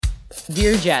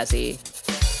Dear Jazzy.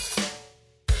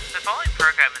 The following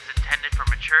program is intended for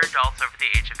mature adults over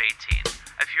the age of 18.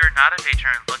 If you are not of age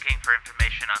and looking for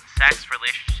information on sex,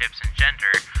 relationships, and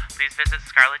gender, please visit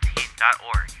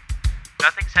scarletteen.org.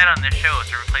 Nothing said on this show is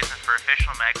a replacement for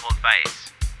official medical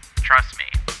advice. Trust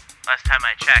me, last time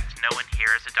I checked, no one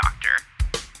here is a doctor.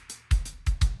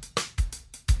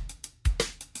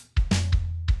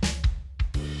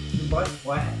 What?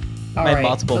 My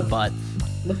multiple butts.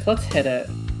 Let's hit it.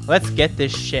 Let's get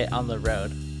this shit on the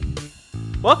road.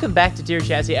 Welcome back to Dear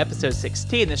Jazzy episode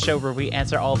 16, the show where we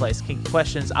answer all of life's kinky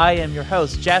questions. I am your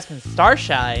host, Jasmine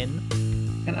Starshine.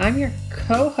 And I'm your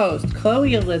co-host,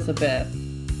 Chloe Elizabeth.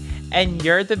 And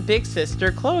you're the big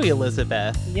sister, Chloe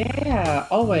Elizabeth. Yeah,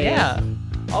 always. Yeah,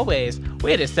 always.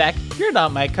 Wait a sec, you're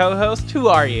not my co-host. Who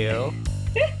are you?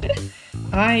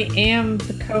 I am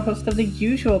the co-host of The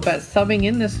Usual Bet, subbing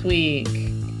in this week.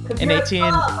 An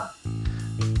 18...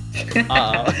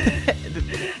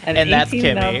 and that's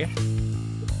Kimmy.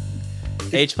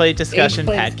 Age Play Discussion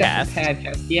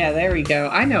Podcast. Yeah, there we go.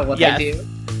 I know what I do.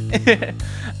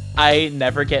 I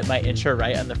never get my intro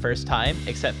right on the first time,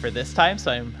 except for this time,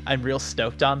 so I'm real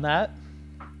stoked on that.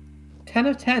 10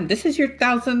 of 10. This is your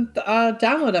 1,000th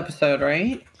download episode,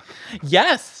 right?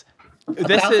 Yes.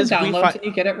 This is downloads and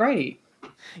you get it right.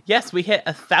 Yes, we hit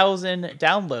 1,000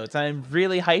 downloads. I'm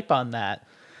really hype on that.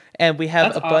 And we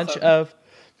have a bunch of...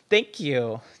 Thank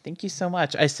you so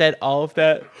much. I said all of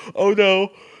that. Oh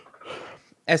no.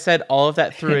 I said all of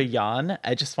that through a yawn.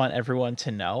 I just want everyone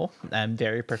to know I'm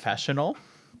very professional.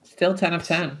 Still 10 of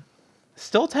 10.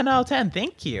 Still 10 out of 10.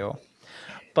 Thank you.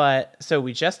 But so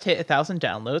we just hit 1,000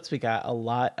 downloads. We got a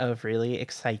lot of really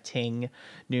exciting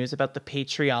news about the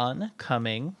Patreon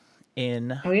coming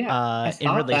in. Oh yeah.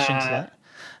 In relation to that.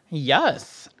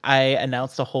 Yes, I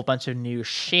announced a whole bunch of new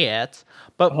shit.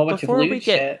 But before we get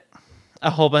shit. A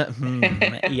whole bunch,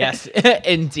 yes,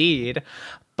 indeed.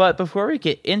 But before we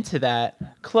get into that,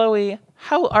 Chloe,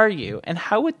 how are you? And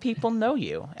how would people know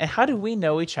you? And how do we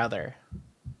know each other?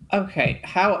 Okay,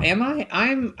 how am I?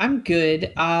 I'm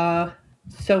good.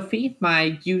 Sophie,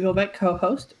 my Usual Bet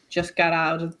co-host, just got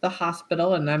out of the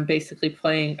hospital, and I'm basically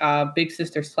playing big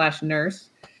sister / nurse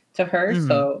to her. Mm-hmm.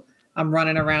 So I'm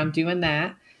running around doing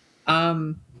that.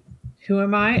 Who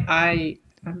am I?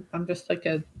 I'm just like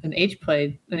an age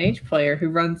player who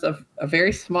runs a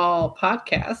very small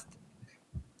podcast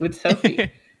with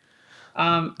Sophie.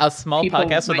 A small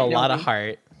podcast with a lot of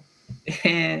heart.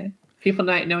 People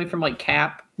might know me from like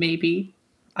Cap, maybe.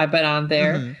 I've been on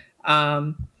there.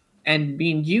 Mm-hmm. And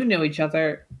me and you know each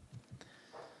other.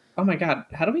 Oh my God,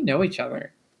 how do we know each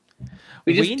other?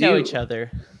 We know each other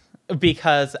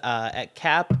because at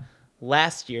Cap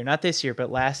last year, not this year, but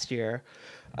last year,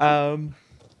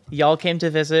 y'all came to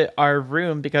visit our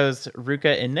room because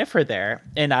Ruka and Nif were there,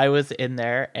 and I was in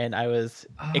there, and I was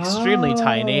extremely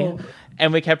tiny,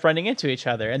 and we kept running into each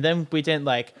other, and then we didn't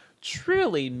like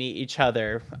truly meet each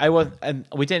other.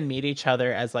 We didn't meet each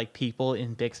other as like people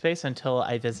in big space until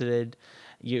I visited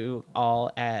you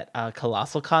all at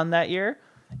Colossal Con that year,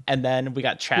 and then we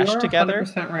got trashed together.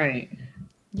 100% right.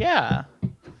 Yeah.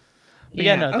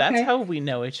 But that's how we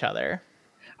know each other.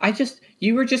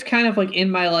 You were just kind of like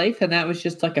in my life, and that was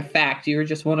just like a fact. You were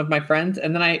just one of my friends.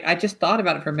 And then I just thought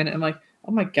about it for a minute. I'm like,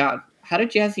 oh my God, how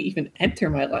did Jazzy even enter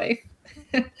my life?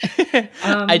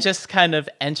 I just kind of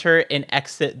enter and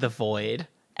exit the void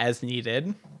as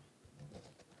needed.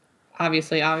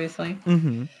 Obviously.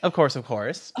 Mm-hmm. Of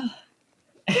course.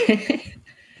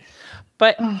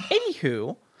 But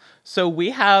anywho, so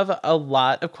we have a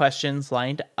lot of questions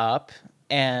lined up.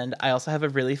 And I also have a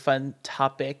really fun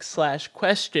topic /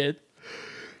 question.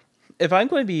 If I'm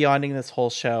going to be yawning this whole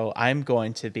show, I'm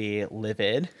going to be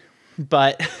livid.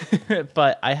 But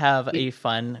I have a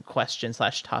fun question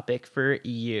 / topic for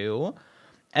you.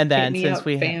 And then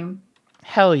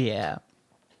hell yeah.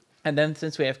 And then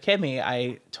since we have Kimmy,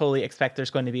 I totally expect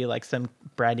there's going to be like some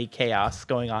bratty chaos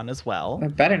going on as well.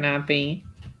 It better not be.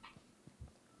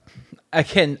 I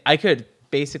could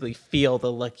basically feel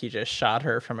the look you just shot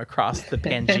her from across the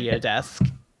Pangea desk.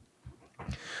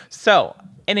 So,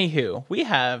 anywho, we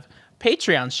have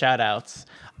Patreon shoutouts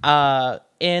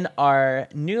in our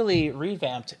newly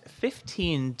revamped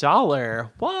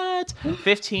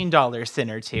 $15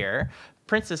 Sinner tier.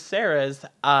 Princess Sarah's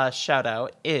shout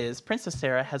out is Princess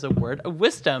Sarah has a word of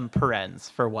wisdom, parens,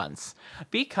 for once.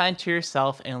 Be kind to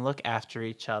yourself and look after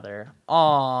each other.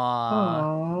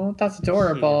 Aww, that's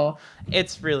adorable. Cute.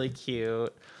 It's really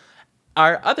cute.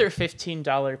 Our other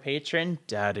 $15 patron,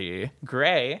 Daddy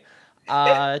Gray,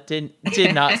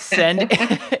 did not send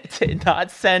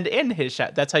in his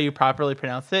shout. That's how you properly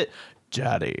pronounce it,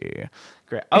 Daddy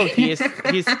Gray. Oh, he's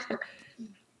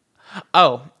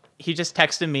Oh, he just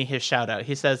texted me his shout out.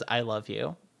 He says, "I love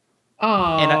you."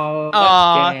 Oh,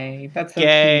 Aw, that's gay. That's so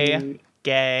gay, cute.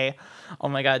 gay. Oh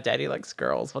my god, Daddy likes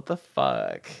girls. What the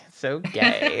fuck? So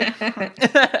gay.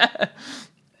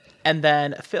 And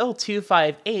then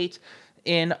Phil258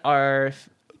 in our.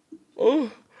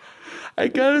 Oh, I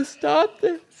gotta stop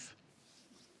this.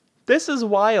 This is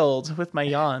wild with my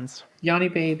yawns. Yanni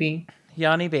baby.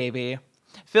 Yanni baby.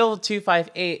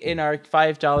 Phil258 in our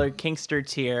 $5 Kingster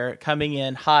tier coming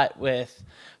in hot with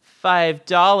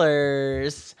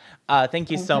 $5.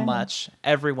 Thank you so much,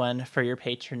 everyone, for your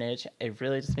patronage. It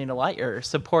really does mean a lot. You're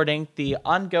supporting the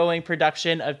ongoing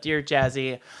production of Dear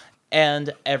Jazzy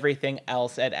and everything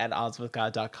else at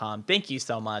oddswithgod.com. Thank you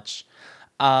so much.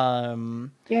 Yay.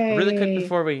 Really quick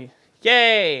before we...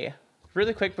 Yay!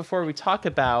 Really quick before we talk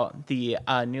about the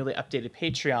newly updated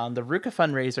Patreon, the Ruka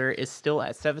fundraiser is still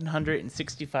at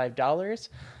 $765.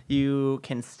 You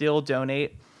can still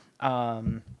donate.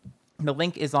 The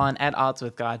link is on at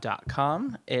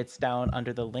oddswithgod.com. It's down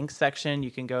under the link section.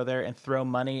 You can go there and throw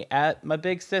money at my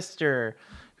big sister,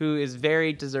 who is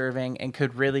very deserving and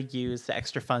could really use the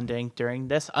extra funding during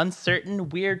this uncertain,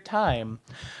 weird time.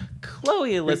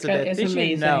 Chloe Elizabeth, did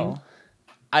you know?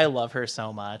 I love her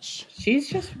so much. She's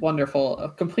just wonderful. A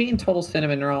complete and total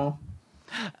cinnamon roll.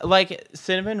 Like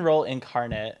cinnamon roll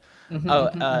incarnate.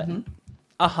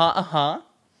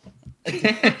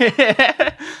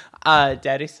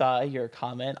 Daddy saw your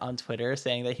comment on Twitter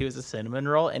saying that he was a cinnamon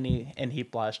roll, and he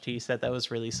blushed. He said that was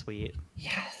really sweet.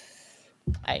 Yes.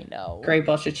 I know. Great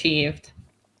blush achieved.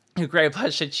 Great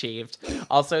blush achieved.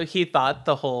 Also, he thought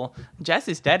the whole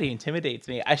Jesse's daddy intimidates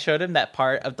me. I showed him that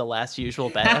part of the last Usual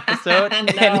Bet episode, No.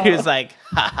 and he was like,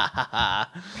 ha ha ha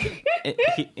ha.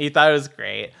 He thought it was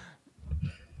great.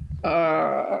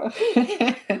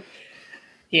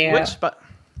 Yeah.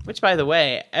 Which, by the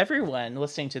way, everyone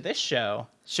listening to this show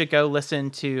should go listen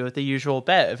to The Usual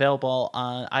Bet, available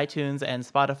on iTunes and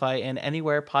Spotify and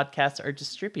anywhere podcasts are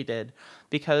distributed,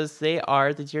 because they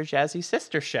are the Dear Jazzy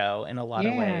sister show in a lot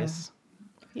of ways.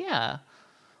 Yeah.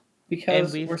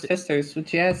 Because we're sisters with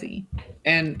Jazzy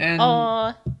and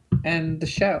the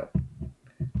show.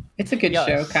 It's a good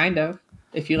show, kind of.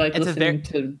 If you like listening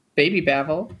to Baby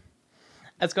Babble.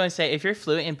 I was going to say, if you're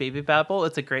fluent in Baby Babble,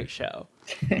 it's a great show.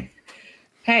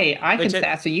 Hey, I can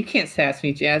sass you. You can't sass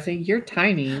me, Jazzy. You're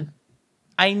tiny.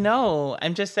 I know.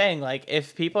 I'm just saying, like,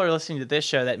 if people are listening to this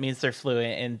show, that means they're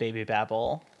fluent in Baby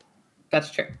Babble.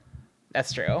 That's true.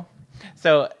 That's true.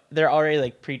 So they're already,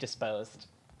 like, predisposed.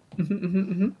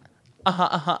 You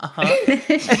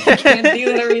can't do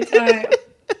it every time.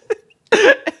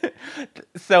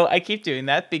 So I keep doing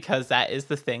that because that is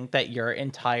the thing that your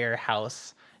entire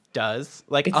house does.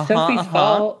 Like, it's Sophie's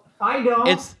fault. I don't.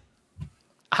 It's...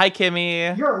 Hi,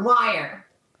 Kimmy. You're a liar.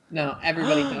 No,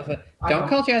 everybody does it. Don't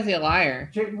call Jazzy a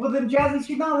liar. Well, then Jazzy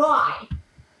should not lie.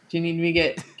 Do you need me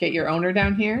to get your owner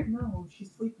down here? No, she's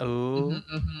sleeping. Oh.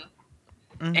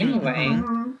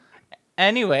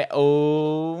 Anyway.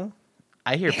 Oh.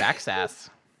 I hear back sass.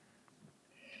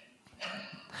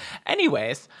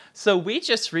 Anyways, so we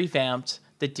just revamped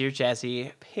the Dear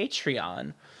Jazzy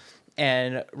Patreon.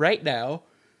 And right now...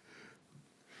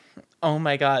 Oh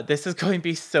my god, this is going to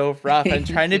be so rough. I'm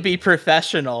trying to be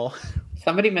professional.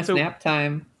 Somebody missed nap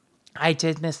time. I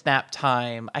did miss nap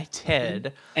time. I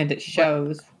did. And it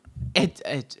shows. It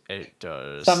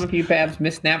does. Some of you babs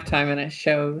miss nap time and it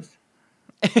shows.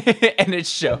 And it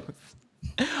shows.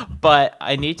 But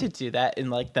I need to do that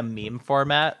in like the meme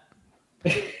format.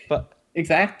 But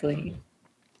exactly.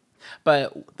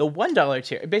 But the $1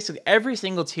 tier, basically every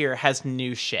single tier has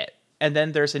new shit. And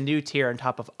then there's a new tier on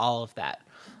top of all of that.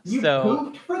 You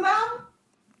pooped for them?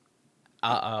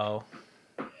 Uh-oh.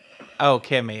 Oh,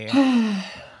 Kimmy.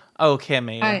 Oh,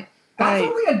 Kimmy. That's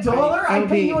only $1? I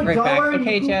pay you $1 back. and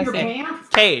Okay, you poop your Jesse. pants?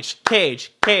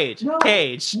 Cage. No.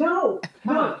 Cage. No.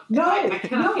 I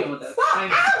cannot deal with this.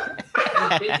 Stop.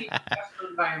 I'm a busy professional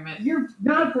environment. You're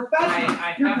not a professional.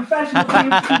 I You're a have-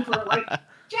 professional. You are like,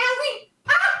 Jazzy!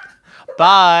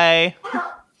 Bye.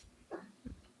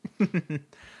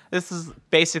 This is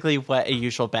basically what a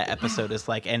Usual Bet episode is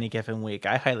like any given week.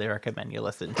 I highly recommend you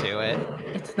listen to it.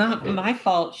 It's not my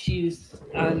fault she's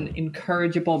an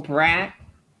incorrigible brat.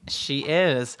 She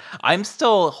is. I'm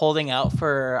still holding out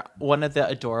for one of the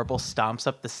adorable stomps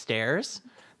up the stairs.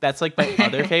 That's like my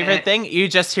other favorite thing. You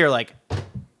just hear like... Wow,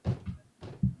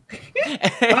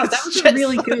 that was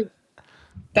really good.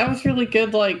 That was really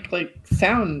good, like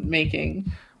sound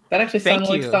making. That actually sounded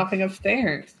like stomping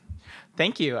upstairs.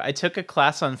 Thank you. I took a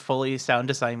class on Foley sound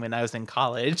design when I was in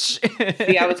college.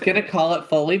 See, I was gonna call it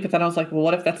Foley, but then I was like, well,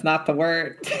 what if that's not the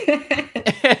word?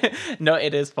 No,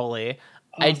 it is Foley.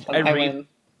 Awesome.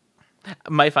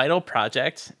 My final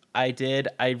project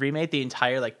I remade the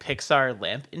entire like Pixar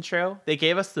lamp intro. They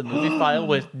gave us the movie file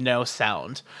with no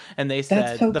sound, and they said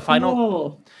That's so the cool.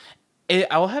 final.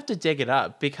 I will have to dig it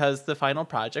up because the final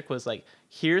project was like,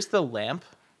 here's the lamp,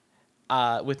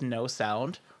 with no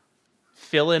sound.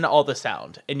 Fill in all the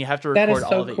sound, and you have to record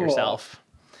all of it yourself.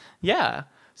 Yeah.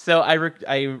 So I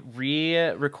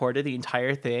re-recorded the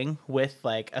entire thing with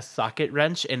like a socket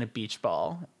wrench and a beach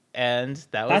ball, and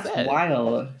that's it. That's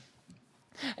wild.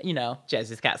 You know,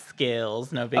 Jazzy's got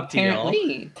skills, no big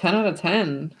Apparently, deal. 10 out of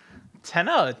 10. 10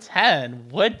 out of 10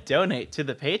 would donate to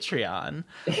the Patreon.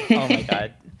 Oh my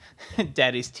god.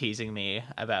 Daddy's teasing me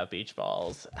about beach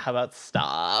balls. How about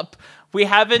stop? We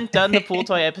haven't done the pool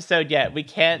toy episode yet. We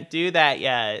can't do that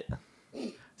yet.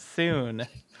 Soon.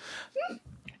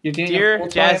 You're doing a pool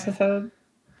toy episode?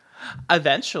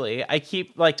 Eventually. I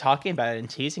keep like talking about it and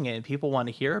teasing it, and people want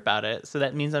to hear about it, so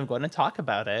that means I'm going to talk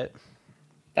about it.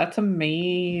 That's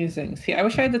amazing. See, I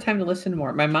wish I had the time to listen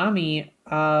more. My mommy,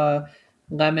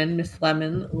 Miss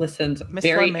Lemon, listens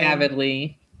very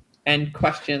avidly and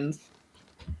questions.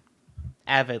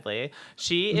 Avidly.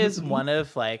 She is one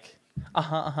of like,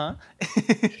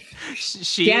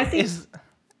 she Jazzy? Is...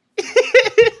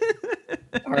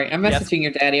 All right, I'm messaging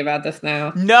your daddy about this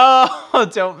now. No,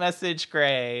 don't message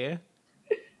Gray.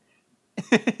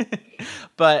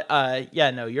 But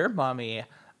your mommy.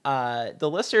 The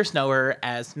listeners know her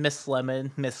as Miss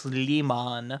Lemon, Miss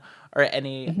Lemon, or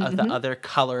any of the other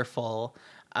colorful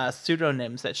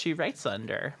pseudonyms that she writes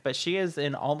under. But she is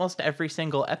in almost every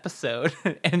single episode,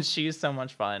 and she's so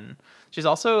much fun. She's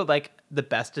also like the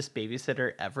bestest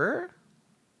babysitter ever.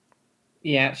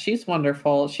 Yeah, she's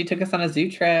wonderful. She took us on a zoo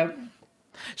trip.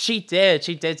 She did.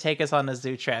 She did take us on a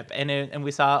zoo trip, and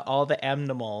we saw all the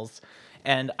animals.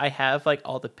 And I have like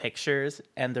all the pictures,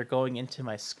 and they're going into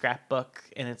my scrapbook,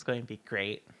 and it's going to be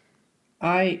great.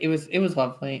 It was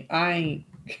lovely. I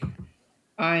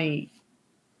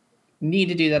need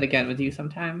to do that again with you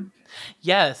sometime.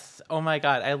 Yes. Oh my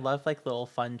god, I love like little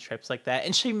fun trips like that.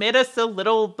 And she made us a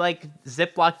little like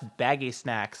Ziploc baggy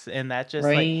snacks, and that just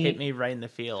like hit me right in the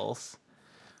feels.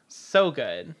 So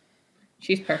good.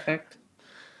 She's perfect.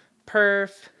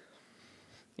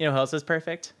 You know who else is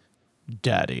perfect?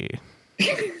 Daddy.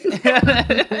 You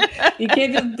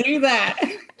can't just do that.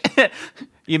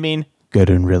 You mean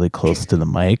getting really close to the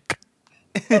mic?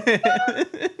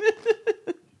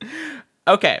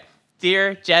 Okay,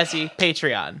 dear Jazzy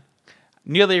Patreon,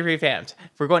 newly revamped.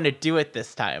 We're going to do it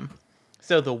this time.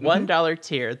 So the $1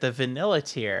 tier, the vanilla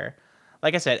tier,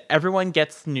 like I said, everyone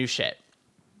gets new shit.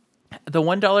 The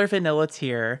 $1 vanilla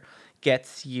tier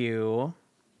gets you...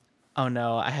 Oh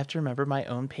no, I have to remember my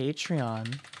own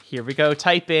Patreon. Here we go,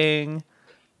 typing.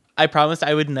 I promised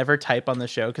I would never type on the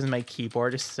show because my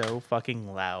keyboard is so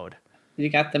fucking loud. You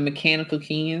got the mechanical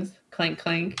keys. Clank,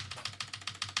 clank.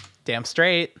 Damn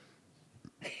straight.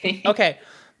 Okay,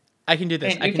 I can do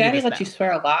this. Your daddy let you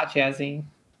swear a lot, Jazzy.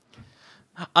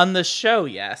 On the show,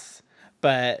 yes.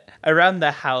 But around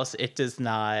the house, it does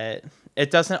not.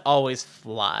 It doesn't always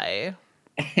fly.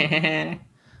 Okay.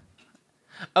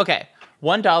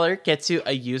 $1 gets you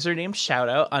a username shout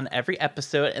out on every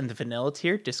episode in the vanilla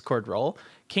tier Discord role.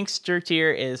 Kinkster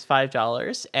tier is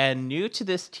 $5, and new to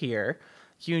this tier,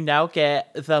 you now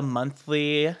get the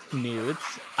monthly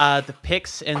nudes, the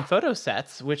pics and photo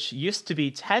sets, which used to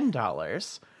be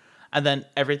 $10, and then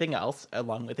everything else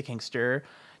along with the Kinkster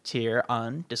tier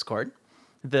on Discord.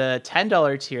 The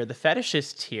 $10 tier, the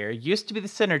fetishist tier, used to be the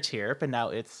center tier, but now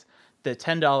it's the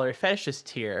 $10 fetishist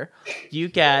tier. You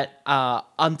get,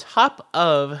 on top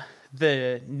of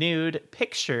the nude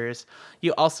pictures,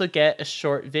 you also get a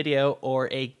short video or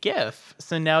a GIF.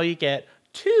 So now you get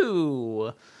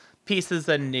 2 pieces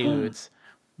of nudes.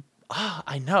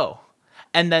 I know.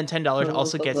 And then $10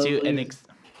 also gets you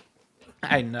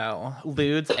I know.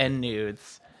 Lewds and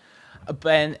nudes.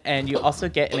 And you also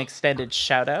get an extended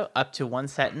shout out up to 1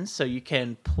 sentence, so you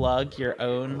can plug your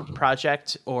own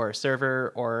project or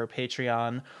server or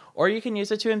Patreon, or you can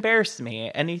use it to embarrass me.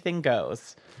 Anything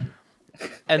goes.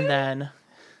 And then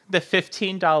the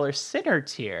 $15 Sinner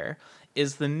tier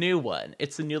is the new one.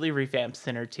 It's the newly revamped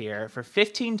Sinner tier. For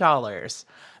 $15,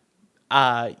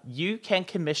 you can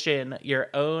commission your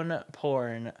own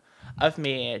porn of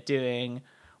me doing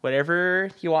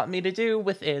whatever you want me to do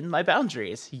within my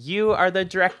boundaries. You are the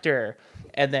director,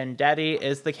 and then Daddy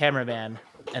is the cameraman,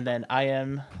 and then I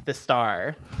am the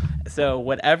star. So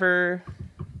whatever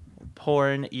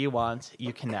porn you want,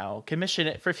 you can now commission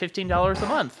it for $15 a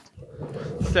month.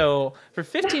 So for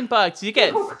 $15, you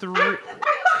get 3...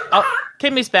 Oh,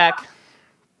 Kimmy's back.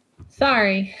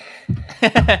 Sorry.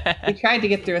 We tried to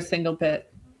get through a single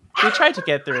bit. We tried to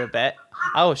get through a bit.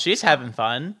 Oh, she's having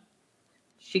fun.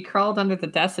 She crawled under the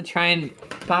desk to try and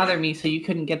bother me so you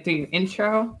couldn't get through your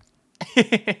intro. You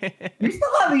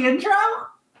still have the intro?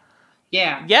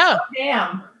 Yeah. Yeah. Oh,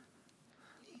 damn.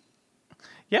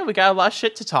 Yeah, we got a lot of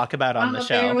shit to talk about on the Mama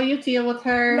show. Bear, will you deal with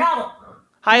her? No.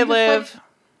 Hi, You just, Liv.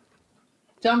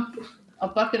 Dump a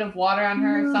bucket of water on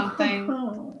her or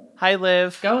something. Hi,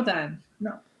 Liv. Go then.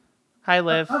 Hi,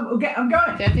 Liv. Okay, I'm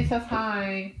going. Jazzy says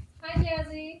hi. Hi,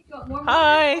 Jazzy. You want more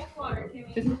Hi. water?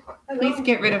 Kimmy? Just please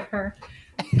get rid of her.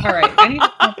 All right, I need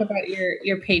to talk about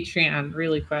your Patreon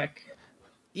really quick.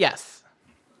 Yes.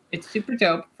 It's super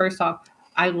dope. First off,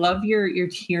 I love your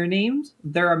tier names.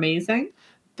 They're amazing.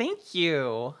 Thank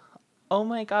you. Oh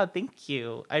my god, thank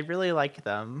you. I really like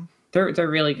them. They're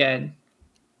really good.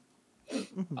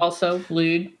 Also,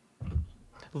 Lude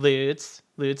Ludes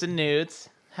and nudes.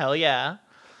 Hell yeah.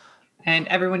 and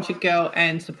everyone should go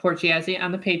and support Jazzy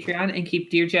on the Patreon and keep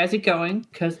Dear Jazzy going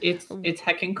because it's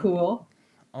heckin' cool.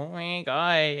 Oh my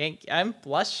god, I'm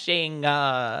blushing.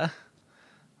 Oh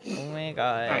my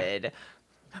god. Right.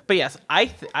 But yes,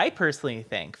 I personally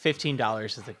think $15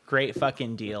 is a great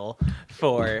fucking deal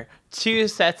for 2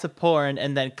 sets of porn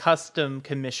and then custom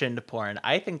commissioned porn.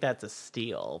 I think that's a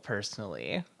steal,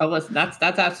 personally. Oh, listen, that's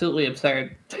absolutely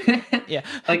absurd. Yeah.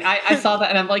 Like I saw that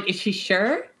and I'm like, is she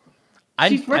sure?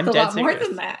 She's worth a dead lot more serious.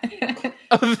 than that.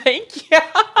 Oh, thank you.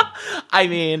 I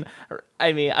mean,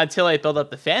 until I build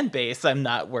up the fan base, I'm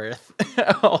not worth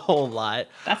a whole lot.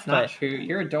 That's not But true.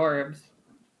 You're adorbs.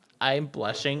 I'm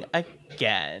blushing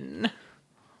again.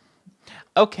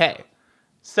 Okay,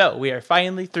 so we are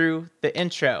finally through the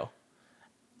intro.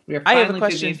 We are I have a finally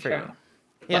question through for the you. intro.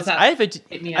 Yes, What's up? I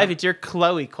Hit me have a up. Dear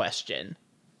Chloe question.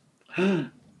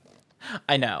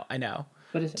 I know.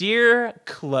 What is it? Dear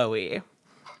Chloe,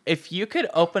 if you could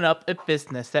open up a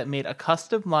business that made a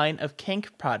custom line of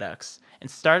kink products and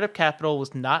startup capital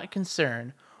was not a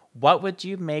concern, what would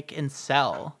you make and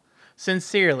sell?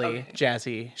 Sincerely, Okay.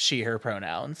 Jazzy, she, her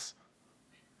pronouns.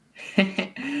 So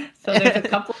there's a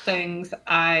couple things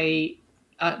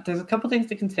there's a couple things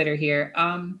to consider here.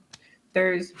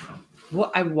 There's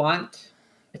what I want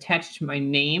attached to my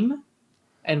name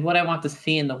and what I want to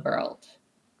see in the world.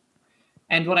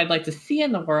 And what I'd like to see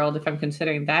in the world, if I'm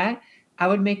considering that, I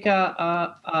would make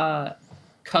a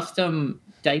custom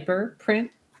diaper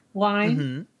print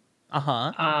line. Mm-hmm.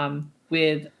 Uh-huh.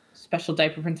 With special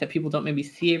diaper prints that people don't maybe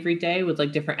see every day with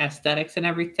like different aesthetics and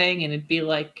everything. And it'd be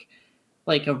like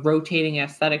a rotating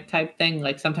aesthetic type thing.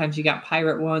 Like sometimes you got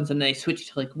pirate ones and they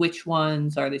switch to like witch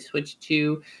ones, or they switch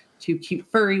to cute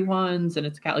furry ones. And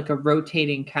it's got like a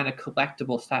rotating kind of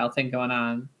collectible style thing going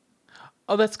on.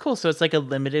 Oh, that's cool. So it's like a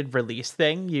limited release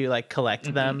thing. You like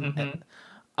collect them. mhm.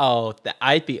 Oh,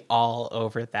 I'd be all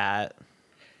over that.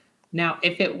 Now,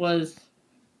 if it was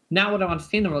not what I want to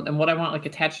see in the world and what I want like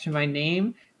attached to my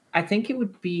name, I think it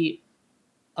would be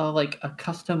like a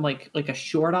custom like a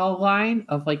short doll line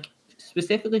of like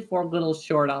specifically for little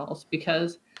short dolls,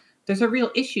 because there's a real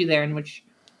issue there in which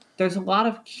there's a lot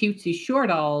of cutesy short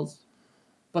dolls,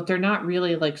 but they're not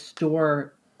really like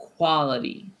store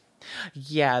quality.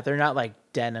 Yeah, they're not like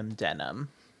denim.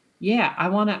 Yeah, I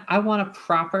want a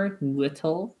proper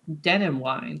little denim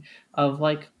line of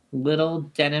like little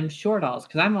denim short dolls,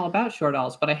 because I'm all about short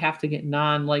dolls, but I have to get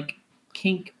non like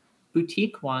kink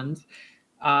boutique ones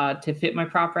to fit my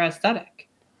proper aesthetic.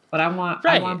 But I want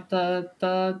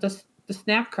the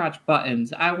snap crotch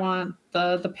buttons. I want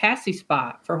the passy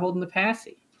spot for holding the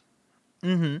passy.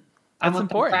 Mm-hmm. I That's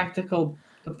want important.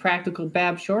 the practical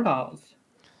Bab short dolls.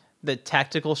 The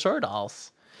tactical short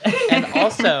dolls. And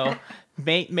also,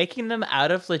 making them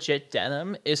out of legit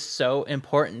denim is so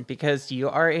important because you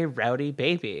are a rowdy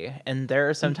baby. And there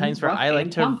are some times where Rough I like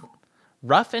and to tumble.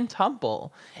 rough and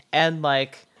tumble. And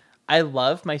like, I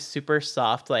love my super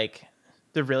soft, like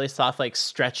the really soft, like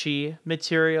stretchy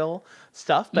material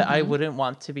stuff, but I wouldn't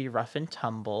want to be rough and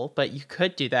tumble, but you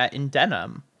could do that in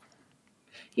denim.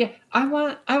 Yeah, I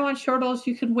want short dolls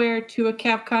you could wear to a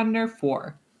Capcom Nerf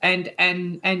war, and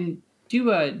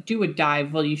do a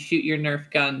dive while you shoot your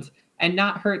Nerf guns and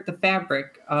not hurt the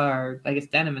fabric, or I guess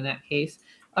denim in that case,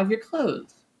 of your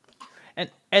clothes.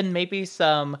 And maybe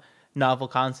some novel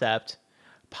concept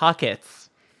pockets,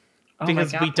 Oh my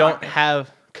because God, we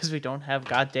don't have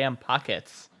goddamn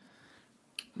pockets.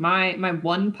 My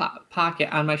one pocket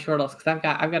on my short dolls, because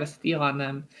I've got a steal on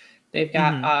them. They've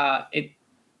got it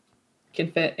can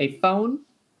fit a phone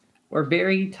or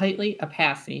very tightly a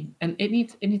passy, and it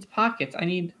needs pockets. I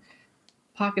need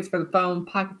pockets for the phone,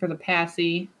 pocket for the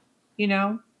passy, you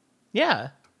know. Yeah.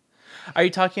 Are you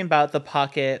talking about the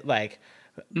pocket like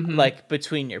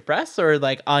between your breasts or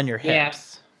like on your Yeah.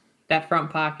 hips? That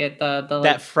front pocket, the That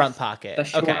like, front pocket.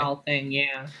 the Okay. shawl thing,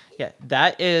 yeah. Yeah,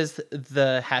 that is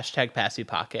the hashtag Passy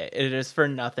Pocket. It is for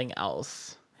nothing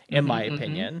else, in my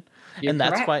opinion. You're And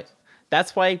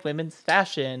that's why women's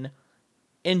fashion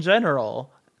in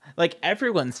general, like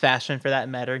everyone's fashion for that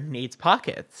matter, needs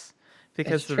pockets.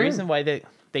 Because It's the true. reason why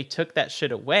they took that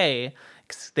shit away,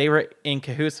 'cause they were in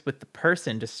cahoots with the purse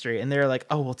industry, and they're like,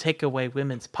 oh, we'll take away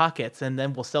women's pockets and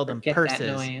then we'll sell them Get purses. that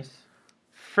noise.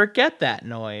 Forget that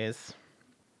noise.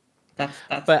 But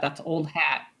That's old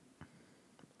hat.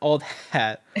 old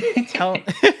hat.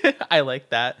 I like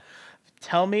that.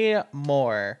 Tell me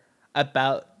more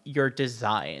about your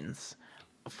designs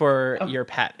for your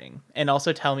padding, and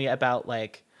also tell me about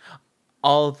like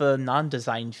all the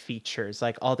non-designed features,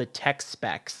 like all the tech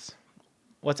specs.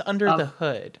 What's under the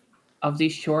hood Of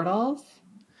these short alls?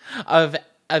 of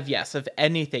of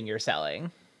anything you're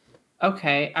selling?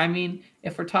 Okay, I mean,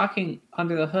 if we're talking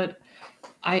under the hood,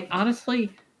 I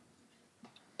honestly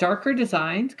darker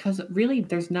designs because really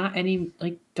there's not any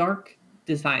like dark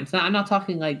designs. I'm not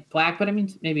talking like black, but I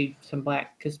mean maybe some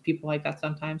black because people like that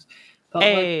sometimes. But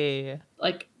Hey,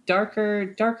 like darker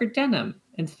denim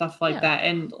and stuff like Yeah. that,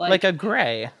 and like a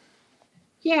gray.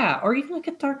 yeah, or even like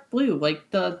a dark blue. Like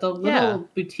the little Yeah.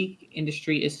 boutique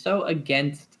industry is so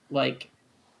against like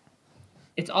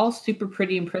it's all super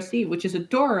pretty and prissy, which is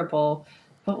adorable,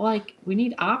 but like we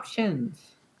need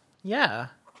options. Yeah.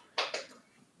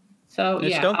 So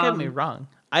Which yeah, don't get me wrong.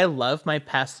 I love my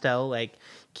pastel like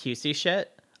cutesy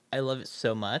shit. I love it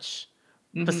so much.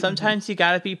 But sometimes you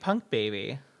gotta be punk,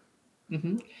 baby.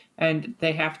 and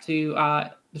they have to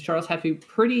the shorts have to be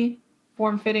pretty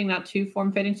form fitting, not too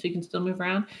form fitting, so you can still move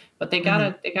around. But they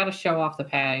gotta show off the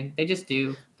padding. They just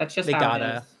do. That's just They how gotta.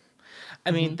 it is.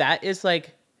 I mean, that is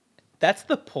like that's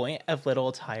the point of little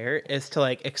attire, is to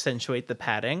like accentuate the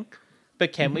padding.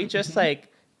 But can we just like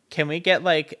can we get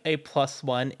like a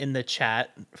 +1 in the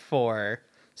chat for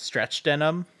stretch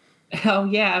denim? Oh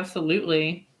yeah,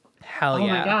 absolutely. Hell Oh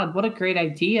yeah. my god, what a great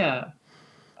idea.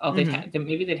 Oh, maybe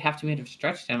they'd have to be made of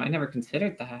stretch denim. I never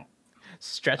considered that.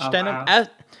 Stretch Oh, denim. wow.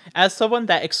 As someone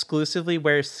that exclusively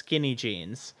wears skinny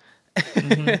jeans,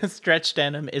 stretch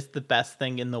denim is the best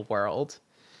thing in the world.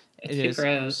 It's It super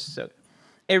is rose. so.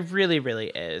 It really, really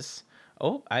is.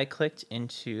 Oh, I clicked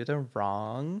into the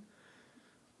wrong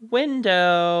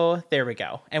window. There we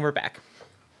go, and we're back.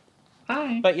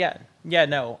 Hi. But yeah,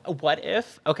 no. What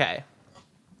if? Okay,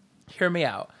 hear me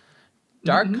out.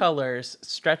 Dark colors,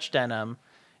 stretch denim,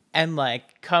 and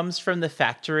like comes from the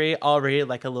factory already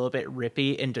like a little bit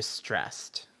rippy and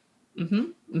distressed. There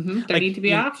Like, need to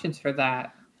be options for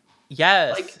that.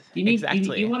 Yes, Like you need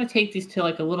exactly. you want to take these to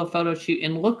like a little photo shoot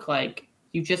and look like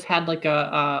you just had like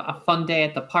a fun day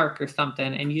at the park or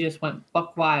something, and you just went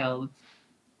buck wild.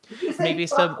 Did you say Maybe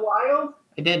fuck some. wild?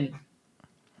 I didn't.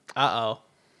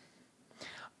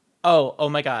 Oh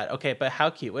my god. Okay, but how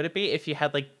cute would it be if you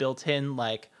had like built-in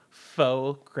like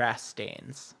faux grass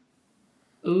stains?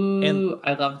 Ooh,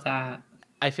 I love that.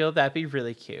 I feel that'd be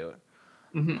really cute.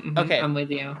 Okay, I'm with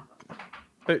you.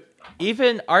 but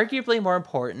even arguably more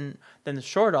important than the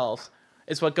short alls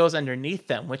is what goes underneath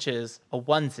them, which is a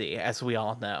onesie, as we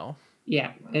all know.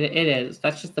 Yeah, it is.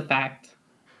 That's just the fact.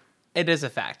 It is a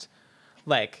fact.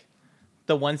 Like,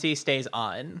 the onesie stays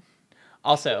on.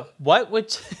 Also, what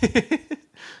would...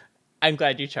 I'm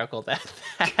glad you chuckled at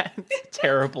that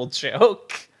terrible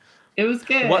joke. It was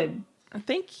good. What?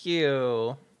 Thank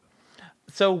you.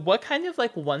 So what kind of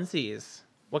like onesies,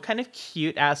 what kind of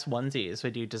cute ass onesies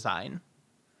would you design?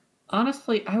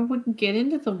 Honestly, I wouldn't get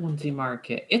into the onesie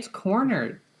market. It's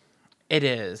cornered. It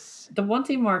is. The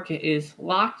onesie market is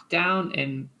locked down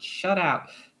and shut out.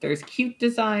 There's cute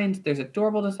designs, there's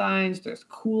adorable designs, there's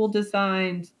cool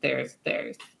designs, there's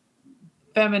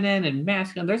feminine and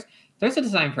masculine. There's a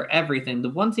design for everything.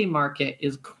 The onesie market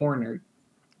is cornered.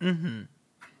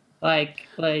 Like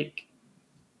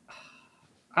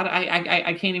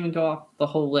I can't even go off the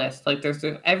whole list. Like there's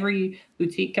every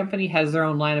boutique company has their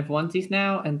own line of onesies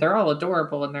now, and they're all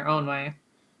adorable in their own way.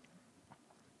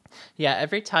 Yeah,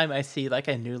 every time I see like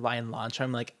a new line launch,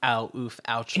 I'm like, ow, oof,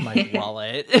 ouch, my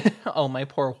wallet. Oh, my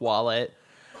poor wallet.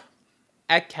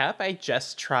 At Cap, I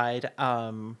just tried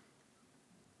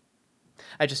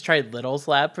Little's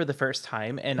Lab for the first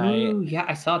time, and Ooh, yeah,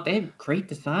 I saw it. They have great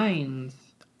designs.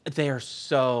 they are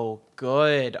so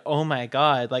good. Oh my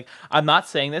god. Like, I'm not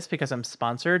saying this because I'm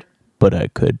sponsored, but I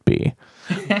could be.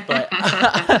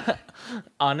 But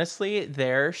honestly,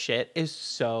 their shit is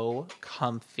so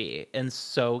comfy and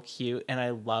so cute, and I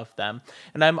love them.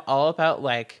 And I'm all about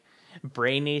like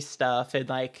brainy stuff and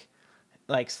like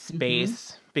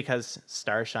space because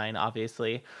Starshine,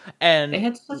 obviously. And They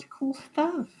had such cool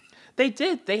stuff. They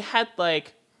did. They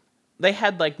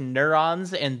had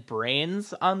neurons and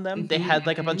brains on them. They had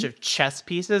like a bunch of chess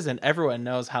pieces, and everyone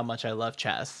knows how much I love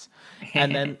chess.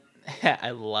 And then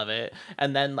I love it.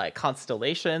 And then like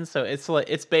constellations. So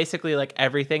it's basically like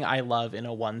everything I love in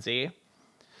a onesie.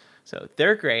 So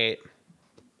they're great.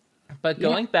 But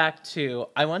going back to,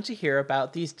 I want to hear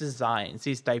about these designs,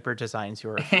 these diaper designs you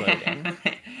were floating.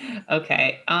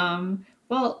 Okay.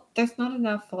 Well, there's not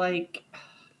enough like.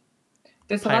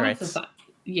 There's Pirates. a lot of design.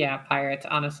 Yeah, pirates.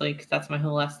 Honestly, because that's my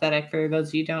whole aesthetic. For those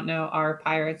of you who don't know, are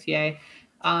pirates. Yay.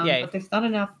 Yay. But there's not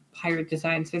enough pirate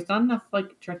designs. There's not enough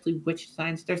like directly witch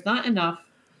designs. There's not enough.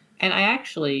 And I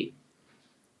actually,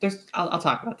 I'll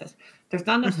talk about this. There's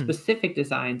not enough specific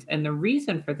designs, and the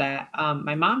reason for that,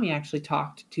 my mommy actually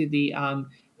talked to the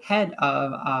head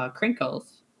of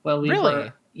Crinkles while we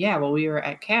Really? were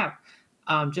at CAP,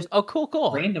 just Oh,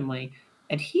 cool. randomly,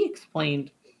 and he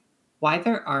explained why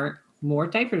there aren't more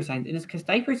diaper designs, and it's because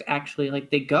diapers actually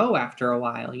like they go after a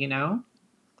while, you know.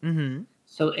 Mm-hmm.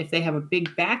 So if they have a big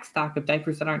backstock of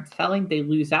diapers that aren't selling, they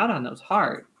lose out on those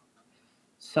hard.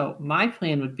 So my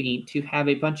plan would be to have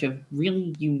a bunch of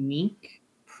really unique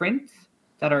prints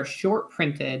that are short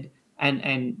printed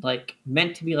and like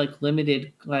meant to be like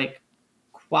limited like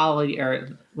quality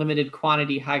or limited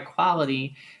quantity high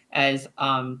quality as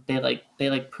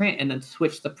they print and then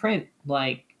switch the print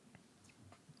like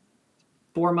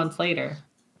 4 months later.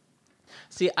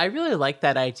 See, I really like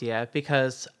that idea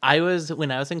because when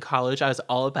I was in college, I was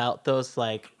all about those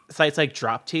like sites like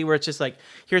Drop Tee, where it's just like,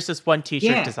 here's this one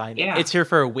t-shirt design. Yeah. It's here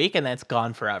for a week and then it's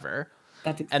gone forever.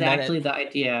 That's exactly the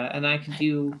idea. And I could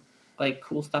do like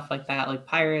cool stuff like that, like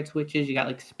pirates, witches, you got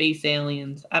like space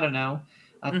aliens, I don't know.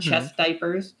 Chest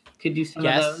diapers, could do some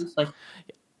of those. Like,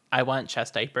 I want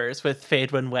chest diapers with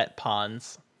Fade When Wet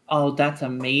pawns. Oh, that's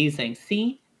amazing.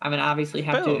 See? I'm gonna obviously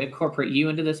have to incorporate you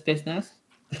into this business.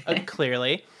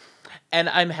 Clearly. And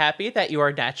I'm happy that you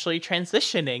are naturally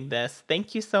transitioning this.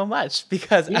 Thank you so much.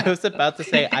 Because I was about to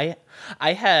say,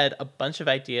 I had a bunch of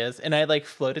ideas and I like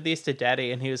floated these to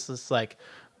Daddy and he was just like,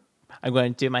 I'm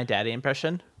going to do my daddy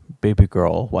impression. Baby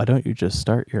girl, why don't you just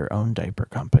start your own diaper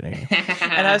company?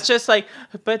 And I was just like,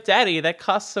 but Daddy, that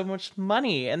costs so much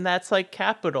money and that's like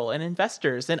capital and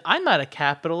investors. And I'm not a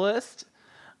capitalist.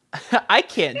 I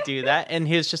can't do that. And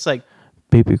he was just like,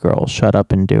 baby girl, shut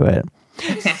up and do it.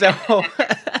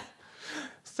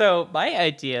 So my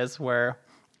ideas were,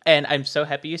 and I'm so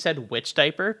happy you said witch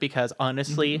diaper because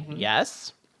honestly,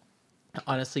 yes.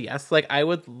 Honestly, yes. Like I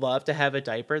would love to have a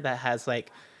diaper that has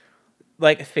like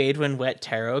Fade When Wet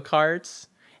tarot cards.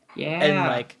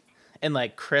 Yeah. And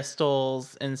like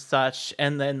crystals and such.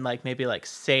 And then like maybe like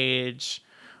sage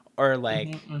or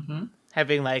like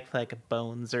having like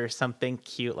bones or something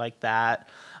cute like that.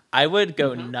 I would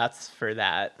go nuts for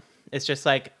that. It's just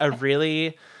like a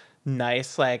really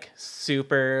nice, like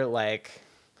super like,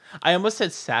 I almost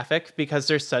said sapphic because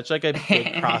there's such like a big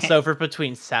crossover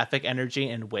between sapphic energy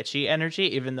and witchy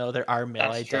energy, even though there are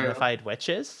male identified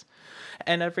witches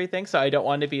and everything. So I don't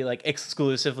want to be like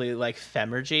exclusively like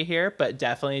femergy here, but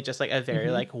definitely just like a very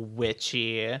like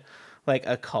witchy, like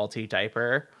occulty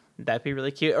diaper. That'd be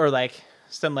really cute. Or like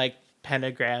some like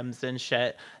pentagrams and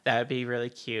shit. That would be really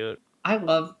cute. I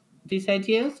love these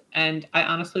ideas, and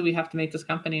we have to make this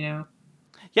company now.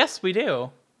 Yes, we do.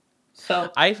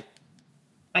 So my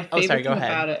favorite thing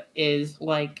about it is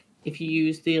like if you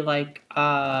use the like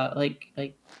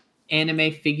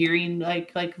anime figurine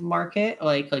like market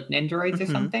like Nendoroids or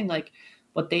something, like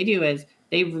what they do is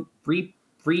they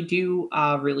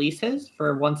redo releases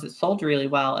for ones that sold really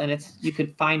well, and you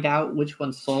could find out which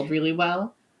ones sold really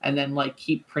well and then like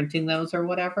keep printing those or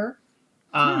whatever.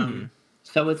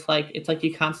 So it's like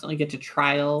you constantly get to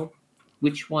trial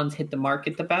which ones hit the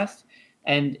market the best,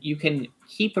 and you can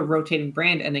keep a rotating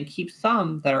brand and then keep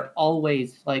some that are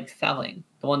always like selling,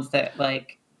 the ones that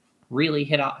like really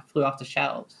flew off the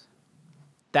shelves.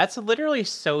 That's literally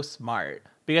so smart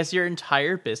because your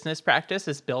entire business practice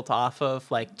is built off of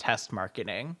like test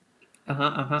marketing.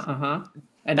 And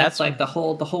that's like the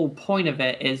whole point of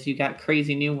it is you got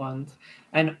crazy new ones,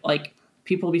 and like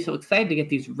people will be so excited to get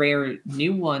these rare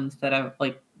new ones that have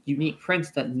like unique prints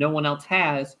that no one else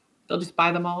has. They'll just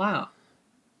buy them all out.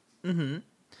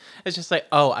 It's just like,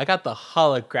 oh, I got the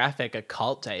holographic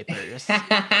occult diapers.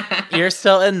 You're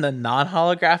still in the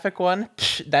non-holographic one?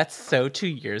 Psh, that's so 2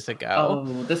 years ago.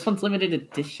 Oh, this one's limited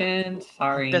edition.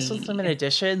 Sorry. This one's limited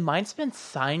edition. Mine's been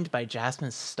signed by Jasmine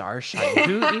Starshine.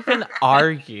 Who even are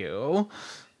you?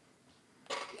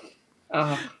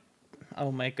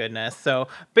 Oh my goodness. So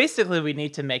basically we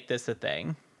need to make this a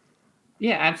thing.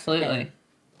 Yeah, absolutely.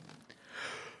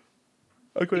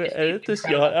 I'm going to edit this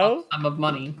yacht out. Sum of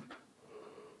money.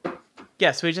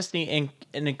 Yes, we just need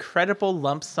an incredible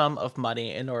lump sum of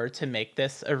money in order to make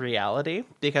this a reality,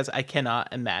 because I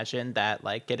cannot imagine that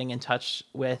like getting in touch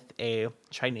with a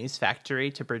Chinese factory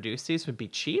to produce these would be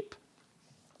cheap.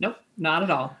 Nope, not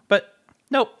at all. But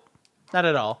nope, not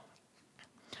at all.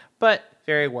 But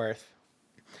very worth.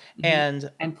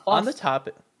 And plus, on the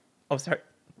topic, oh sorry,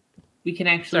 we can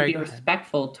actually be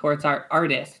respectful towards our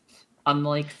artists,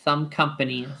 unlike some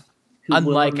companies who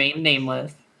will remain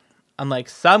nameless. Unlike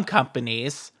some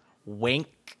companies,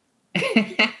 wink.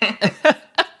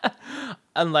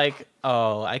 Unlike,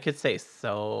 I could say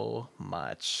so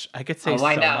much. I could say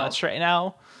much right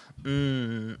now.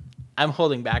 I'm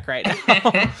holding back right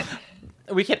now.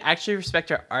 We could actually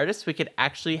respect our artists. We could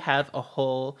actually have a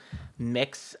whole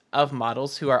mix of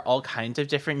models who are all kinds of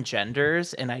different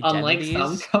genders and identities.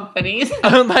 Unlike some companies.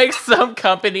 Unlike some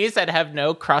companies that have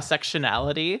no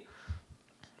cross-sectionality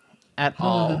at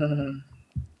all.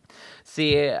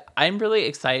 See, I'm really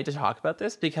excited to talk about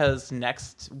this because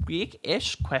next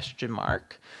week-ish,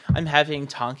 I'm having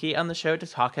Tonki on the show to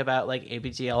talk about like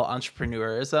ABDL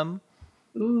entrepreneurism.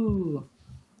 Ooh.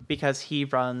 Because he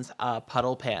runs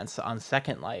Puddle Pants on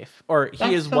Second Life. Or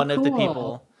he is one of the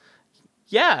people.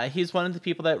 Yeah, he's one of the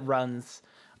people that runs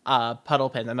Puddle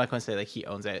Pants. I'm not going to say like he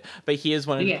owns it, but he is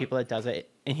one of the people that does it,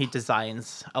 and he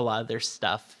designs a lot of their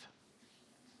stuff.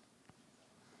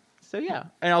 So yeah,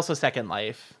 and also Second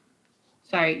Life.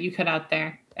 Sorry, you cut out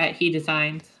there. He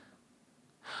designs.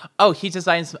 Oh, he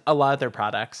designs a lot of their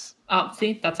products. Oh,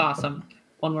 see, that's awesome.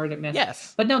 One word it missed.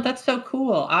 Yes. But no, that's so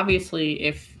cool. Obviously,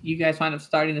 if you guys wind up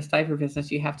starting this diaper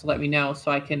business, you have to let me know so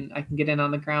I can get in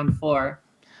on the ground floor.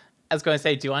 I was going to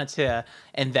say, do you want to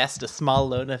invest a small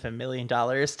loan of $1 million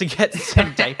to get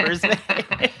some diapers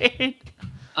made?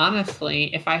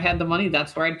 Honestly, if I had the money,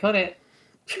 that's where I'd put it.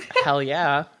 Hell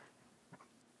yeah.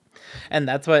 And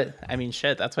that's what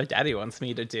Daddy wants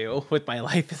me to do with my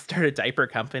life is start a diaper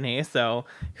company. So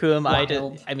who am I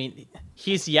to,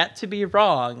 he's yet to be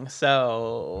wrong.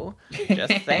 So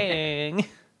just saying.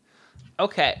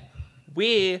 Okay.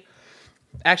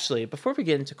 Before we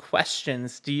get into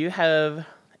questions, do you have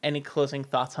any closing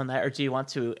thoughts on that? Or do you want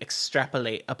to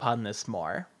extrapolate upon this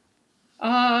more?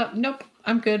 Nope.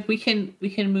 I'm good. We can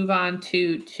move on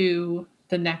to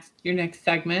your next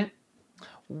segment.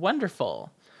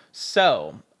 Wonderful.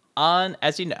 So,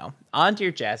 as you know, on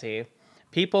Dear Jazzy,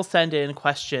 people send in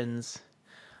questions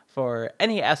for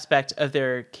any aspect of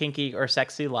their kinky or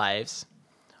sexy lives,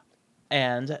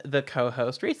 and the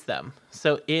co-host reads them.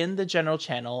 So, in the general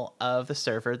channel of the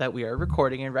server that we are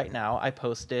recording in right now, I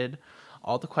posted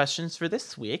all the questions for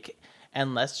this week,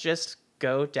 and let's just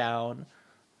go down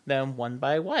them one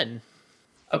by one.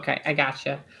 Okay, I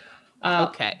gotcha.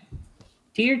 Okay.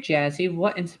 Dear Jazzy,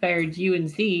 what inspired you and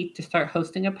Z to start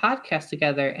hosting a podcast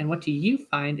together, and what do you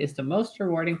find is the most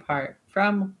rewarding part?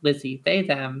 From Lizzie, they,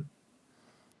 them.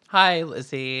 Hi,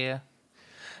 Lizzie.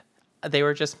 They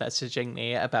were just messaging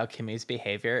me about Kimmy's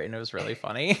behavior, and it was really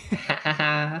funny.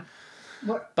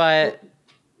 What? But,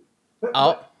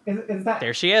 is that,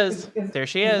 there she is. There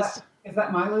she is. Is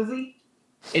that my Lizzie?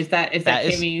 Is that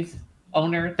Kimmy's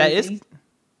owner? Lizzie?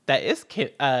 That is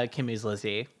Kimmy's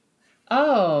Lizzie.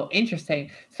 Oh,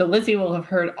 interesting. So Lizzie will have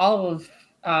heard all of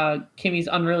Kimmy's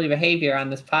unruly behavior on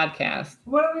this podcast.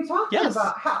 What are we talking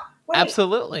about?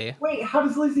 Absolutely. Wait, how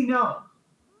does Lizzie know?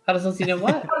 How does Lizzie know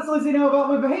what? How does Lizzie know about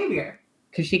my behavior?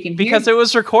 Because she can hear. Because it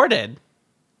was recorded.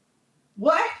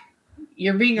 What?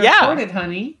 You're being recorded,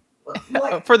 honey.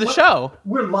 For the show.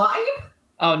 We're live?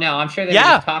 Oh, no, I'm sure they're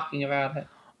just talking about it.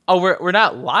 Oh, we're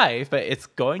not live, but it's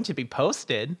going to be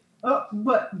posted. Oh,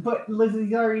 but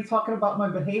Lizzie's already talking about my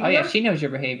behavior? Oh, yeah, she knows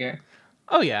your behavior.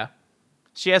 Oh, yeah.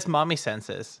 She has mommy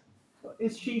senses.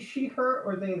 Is she, her,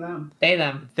 or they, them? They,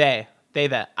 them. They,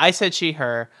 that. I said she,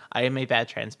 her. I am a bad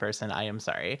trans person. I am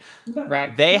sorry.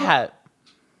 Right. They have...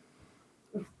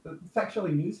 It's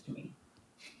actually news to me.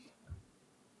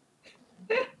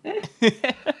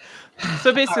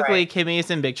 So basically, Kimmy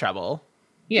is in big trouble.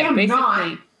 Yeah, I'm basically.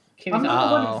 not. I'm not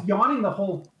the one that's yawning the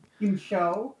whole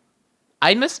show.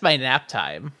 I missed my nap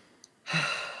time.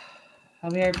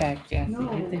 I'll be right back, Jazzy.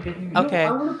 No. Okay.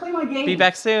 I want to play my game. Be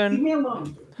back soon. Leave me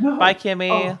alone. No. Bye, Kimmy.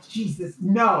 Oh, Jesus.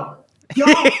 No.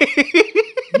 Don't.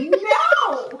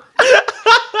 No.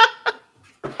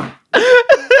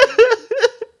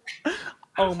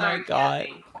 Oh my God.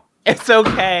 It's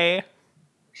okay.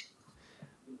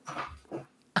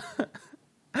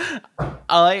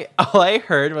 All I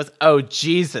heard was, "Oh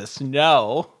Jesus,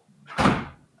 no!"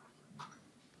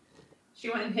 She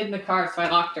went and hid in the car, so I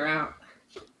locked her out.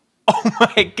 Oh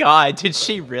my God, did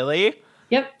she really?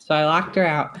 Yep. So I locked her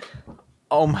out.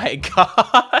 Oh my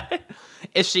God,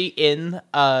 is she in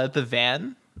the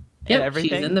van? Yep,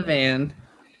 everything? she's in the van.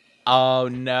 Oh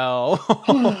no.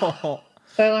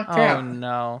 So I locked her out. Oh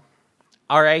no.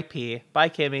 R.I.P. Bye,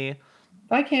 Kimmy.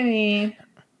 Bye, Kimmy.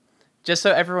 Just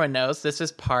so everyone knows, this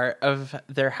is part of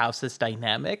their house's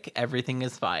dynamic. Everything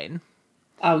is fine.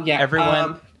 Oh yeah.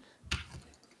 Everyone.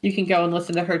 You can go and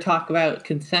listen to her talk about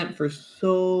consent for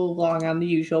so long on The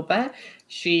Usual Bet.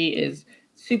 She is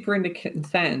super into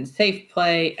consent and safe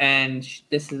play, and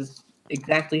this is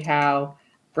exactly how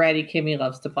Bratty Kimmy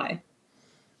loves to play.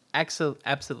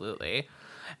 Absolutely.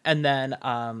 And then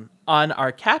on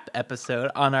our Cap episode,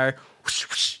 on our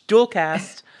dual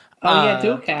cast.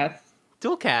 Dual cast.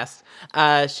 Dual cast.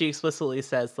 She explicitly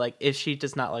says, like, if she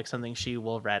does not like something, she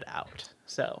will read out.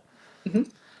 So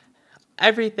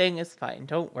everything is fine.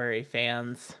 Don't worry,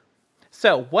 fans.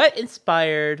 So what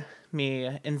inspired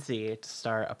me and Z to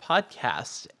start a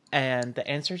podcast? And the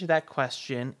answer to that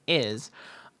question is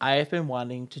I've been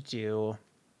wanting to do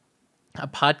a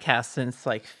podcast since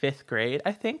like 5th grade,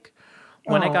 I think.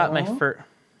 When I got my first...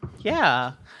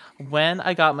 Yeah. When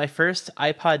I got my first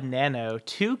iPod Nano,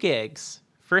 2 gigs,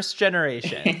 first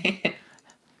generation.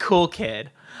 Cool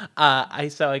kid.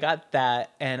 So I got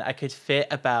that, and I could fit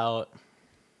about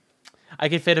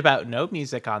no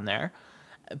music on there.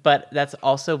 But that's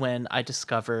also when I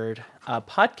discovered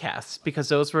podcasts, because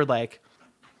those were like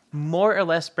more or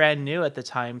less brand new at the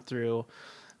time through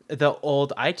the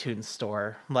old iTunes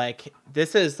store. Like,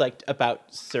 this is like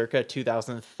about circa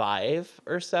 2005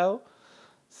 or so.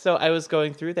 So I was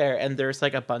going through there, and there's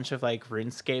like a bunch of like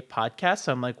RuneScape podcasts.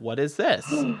 So I'm like, what is this?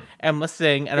 And I'm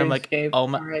listening, and I'm like, oh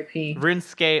my, R.I.P.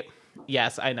 RuneScape.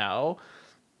 Yes, I know.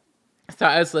 So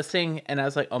I was listening, and I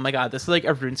was like, oh my God, this is like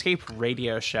a RuneScape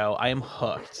radio show. I am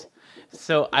hooked.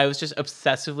 So I was just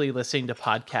obsessively listening to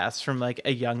podcasts from like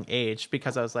a young age,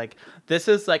 because I was like, this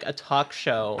is like a talk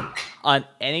show on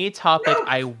any topic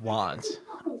I want.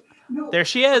 No, There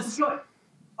she is.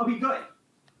 I'll be good.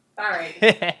 All right.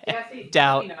 Jesse,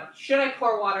 Doubt. should I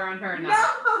pour water on her or not?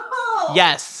 No!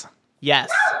 Yes. Yes.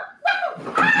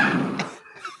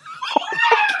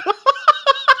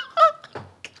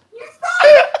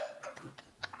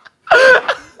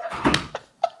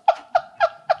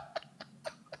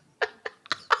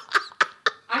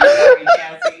 I'm sorry,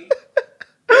 Jesse.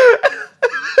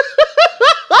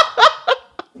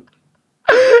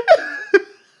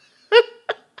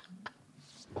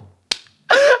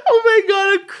 Oh my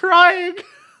God, I'm crying.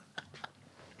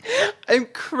 I'm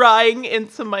crying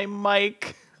into my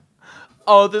mic.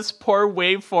 Oh, this poor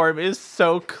waveform is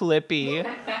so clippy.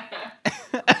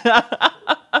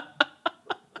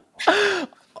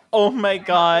 Oh my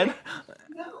God.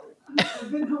 No,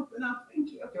 I've been helping out.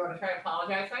 Thank you. Do you want to try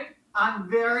apologizing? I'm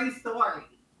very sorry. Do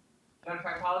you want to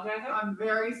try apologizing? I'm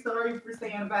very sorry for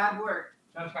saying a bad word.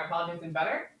 Do you want to try apologizing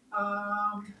better?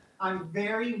 I'm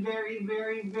very, very,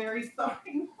 very, very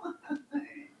sorry.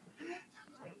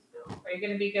 Are you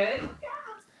going to be good?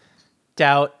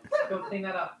 Doubt. Go clean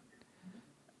that up.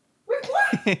 With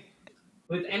what?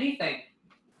 With anything.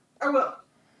 I will.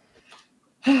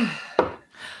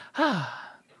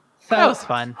 That was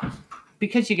fun.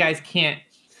 Because you guys can't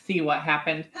see what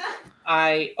happened,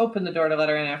 I opened the door to let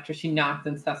her in after she knocked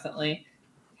incessantly.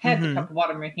 Had the cup of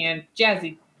water in my hand.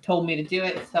 Jazzy told me to do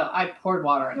it, so I poured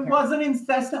water on her. It wasn't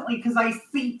incessantly because I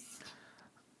ceased.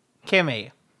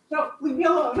 Kimmy. No, leave me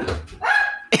alone.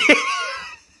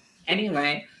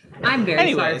 Anyway, I'm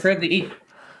very sorry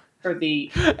for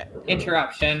the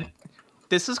interruption.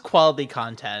 This is quality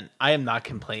content. I am not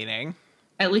complaining.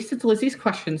 At least it's Lizzie's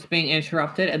questions being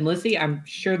interrupted, and Lizzie, I'm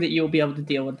sure that you'll be able to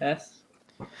deal with this.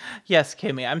 Yes,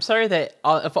 Kimmy. I'm sorry that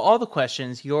of all the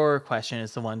questions, your question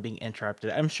is the one being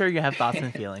interrupted. I'm sure you have thoughts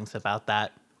and feelings about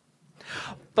that.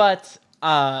 But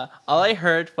all I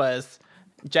heard was,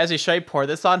 Jazzy, should I pour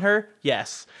this on her?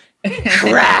 Yes.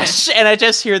 Crash! And I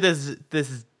just hear this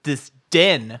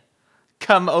din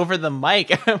come over the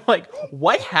mic. And I'm like,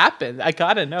 what happened? I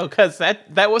gotta know, because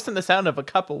that wasn't the sound of a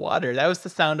cup of water. That was the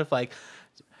sound of like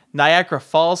Niagara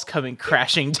Falls coming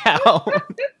crashing down.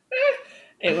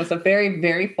 It was a very,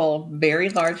 very full, very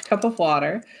large cup of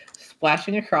water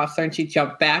splashing across her, and she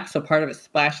jumped back, so part of it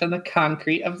splashed on the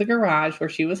concrete of the garage where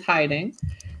she was hiding.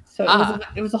 So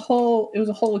it was a whole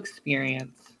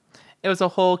experience. It was a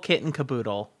whole kit and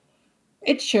caboodle.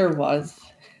 It sure was.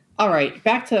 All right,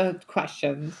 back to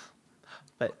questions.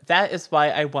 But that is why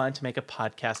I wanted to make a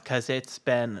podcast, because it's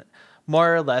been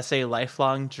more or less a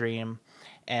lifelong dream,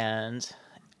 and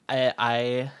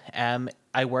I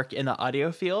work in the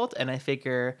audio field, and I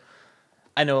figure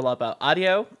I know a lot about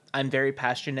audio. I'm very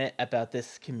passionate about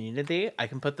this community. I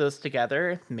can put those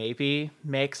together, maybe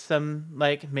make a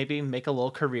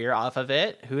little career off of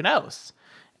it. Who knows?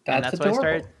 That's adorable. Why I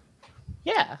started.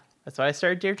 Yeah. That's why I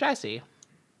started Dear Jazzy.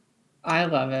 I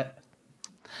love it.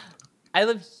 I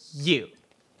love you.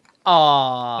 Aww.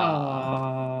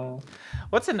 Oh,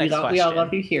 What's the next question? we all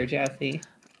love you here, Jazzy.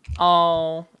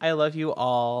 Oh, I love you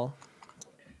all.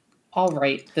 All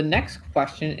right. The next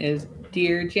question is,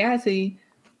 Dear Jazzy,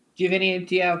 do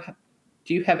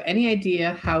you have any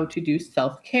idea how to do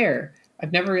self-care?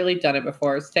 I've never really done it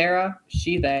before. Sarah,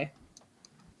 she, they.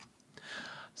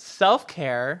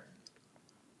 Self-care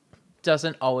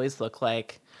doesn't always look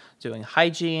like doing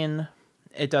hygiene.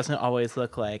 It doesn't always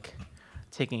look like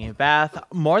taking a bath.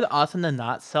 More often than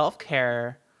not,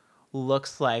 self-care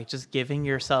looks like just giving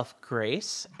yourself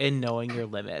grace and knowing your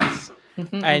limits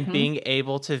and being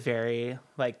able to very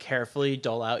like carefully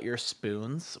dole out your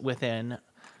spoons within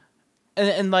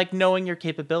and like knowing your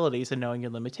capabilities and knowing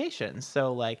your limitations.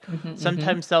 So like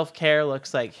sometimes self-care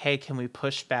looks like, hey, can we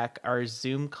push back our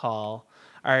Zoom call,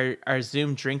 our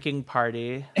Zoom drinking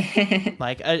party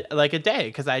like a day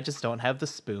because I just don't have the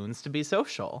spoons to be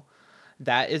social.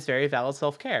 That is very valid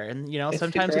self-care. And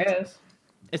sometimes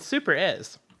it super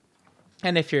is.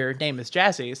 And if your name is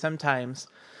Jazzy, sometimes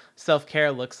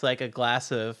self-care looks like a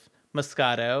glass of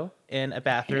Moscato in a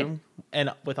bathroom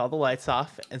and with all the lights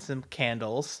off and some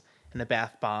candles and a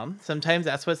bath bomb. Sometimes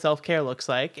that's what self-care looks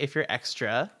like if you're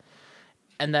extra.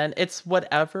 And then it's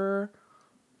whatever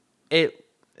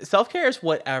self-care is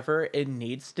whatever it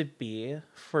needs to be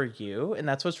for you, and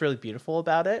that's what's really beautiful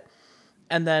about it.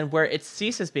 And then where it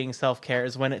ceases being self-care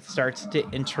is when it starts to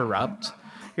interrupt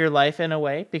your life in a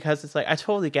way, because it's like I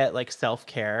totally get like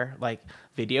self-care, like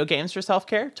video games for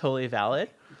self-care, totally valid.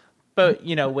 But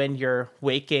when your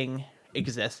waking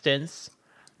existence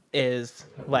is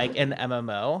like an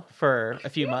MMO for a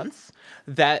few months,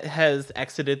 that has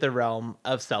exited the realm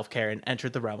of self-care and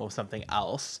entered the realm of something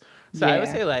else. So I would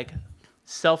say like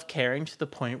self-caring to the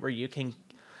point where you can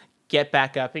get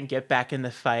back up and get back in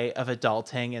the fight of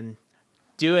adulting and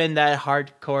doing that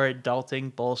hardcore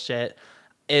adulting bullshit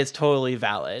is totally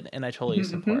valid, and I totally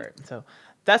support. So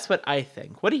that's what I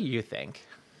think. What do you think?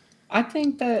 I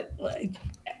think that like,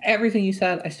 everything you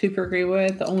said, I super agree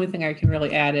with. The only thing I can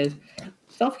really add is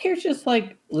self-care is just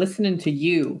like listening to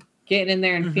you, getting in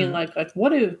there and feeling like what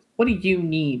do you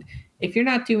need? If you're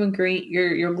not doing great,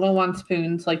 you're low on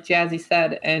spoons, like Jazzy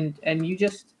said, and you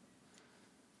just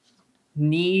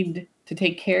need to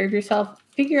take care of yourself.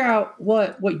 Figure out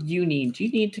what you need. Do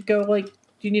you need to go like?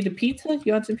 Do you need a pizza?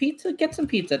 You want some pizza? Get some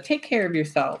pizza. Take care of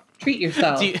yourself. Treat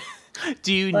yourself.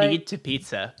 Do you need to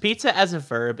pizza? Pizza as a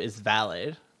verb is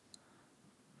valid.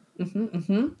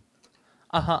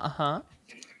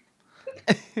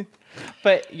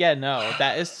 But yeah, no,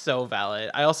 that is so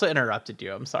valid. I also interrupted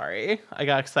you. I'm sorry. I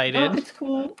got excited. Oh, it's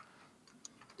cool.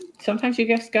 Sometimes you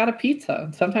just got a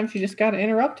pizza. Sometimes you just got to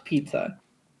interrupt pizza.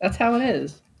 That's how it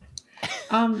is.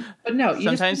 But no,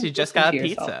 sometimes you just got a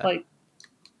pizza. Like,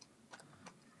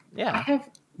 yeah, I have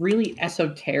really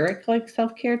esoteric like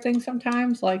self-care things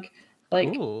sometimes. Like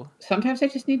Ooh. Sometimes I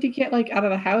just need to get like out of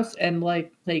the house and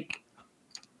like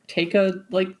take a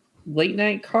like late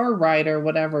night car ride or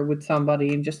whatever with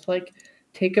somebody and just like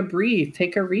take a breathe,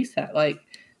 take a reset. Like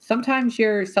sometimes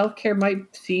your self-care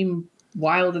might seem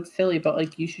wild and silly, but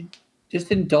like you should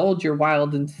just indulge your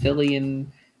wild and silly and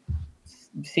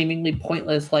seemingly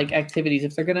pointless like activities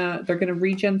if they're gonna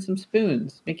regen some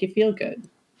spoons, make you feel good.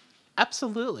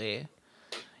 Absolutely.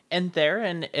 And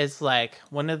therein is like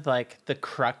one of the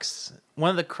cruxes,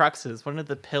 one of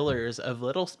the pillars of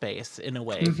Little Space in a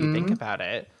way, if you think about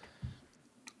it.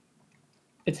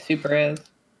 It super is.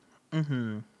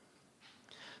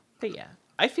 But yeah,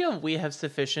 I feel we have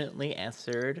sufficiently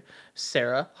answered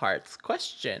Sarah Hart's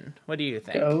question. What do you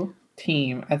think? Go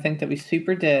team. I think that we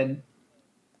super did.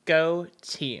 Go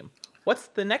team. What's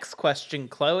the next question,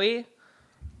 Chloe?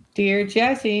 Dear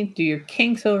Jazzy, do your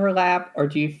kinks overlap, or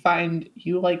do you find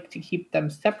you like to keep them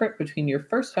separate between your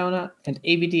fursona and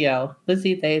ABDL?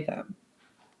 Lizzie, they, them.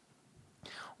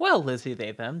 Well, Lizzie,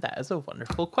 they, them, that is a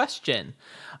wonderful question.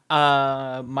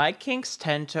 My kinks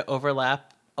tend to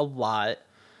overlap a lot.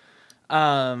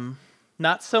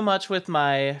 Not so much with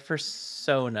my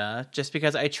fursona, just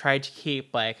because I tried to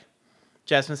keep, like,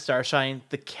 Jasmine Starshine,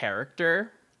 the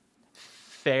character,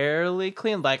 fairly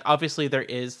clean. Like, obviously there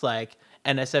is, like,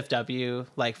 NSFW,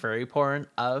 like, furry porn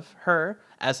of her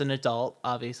as an adult,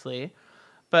 obviously.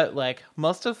 But, like,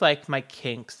 most of, like, my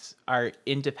kinks are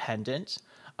independent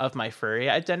of my furry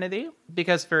identity,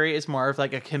 because furry is more of,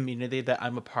 like, a community that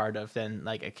I'm a part of than,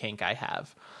 like, a kink I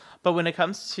have. But when it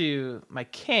comes to my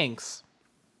kinks,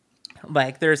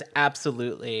 like, there's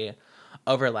absolutely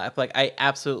overlap. Like, I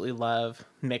absolutely love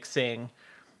mixing,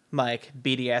 like,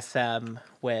 BDSM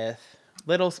with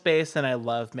Little Space, and I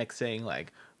love mixing,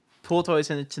 like, pool toys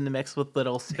into the mix with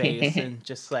little space and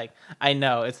just like I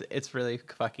know it's really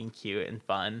fucking cute and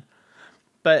fun.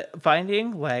 But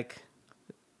finding like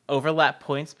overlap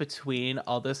points between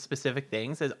all those specific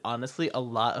things is honestly a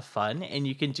lot of fun, and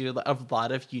you can do a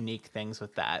lot of unique things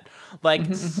with that.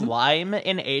 Like slime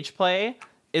in age play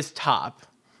is top.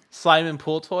 Slime in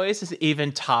pool toys is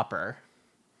even topper.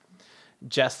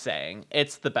 Just saying,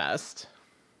 it's the best.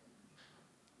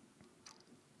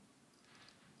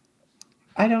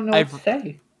 I don't know what to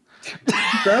say.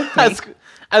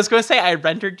 I was going to say I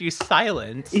rendered you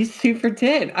silent. You super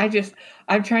did.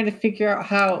 I'm trying to figure out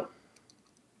how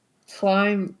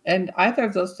slime and either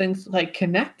of those things like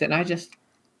connect, and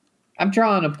I'm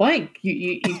drawing a blank.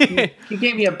 You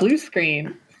gave me a blue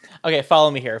screen. Okay, follow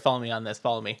me here. Follow me on this.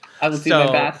 Follow me. I will do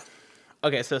my best.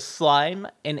 Okay, so slime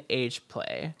in age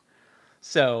play.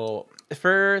 So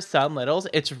for some littles,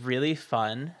 it's really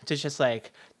fun to just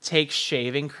like take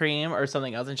shaving cream or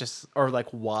something else and or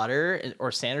like water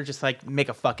or sand or just like make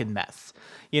a fucking mess.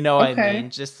 You know what I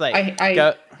mean? Just like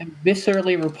I'm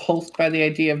viscerally repulsed by the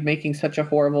idea of making such a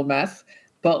horrible mess,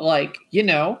 but like,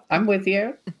 I'm with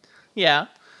you. Yeah.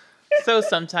 So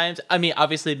sometimes, I mean,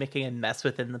 obviously making a mess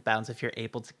within the bounds if you're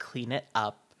able to clean it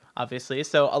up, obviously.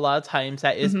 So a lot of times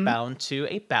that is bound to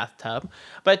a bathtub,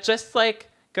 but just like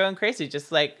going crazy,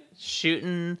 just like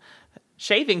shooting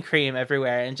shaving cream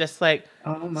everywhere and just like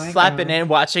slapping it and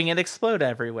watching it explode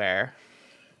everywhere.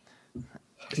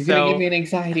 You're gonna give me an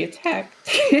anxiety attack.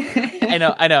 I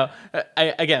know.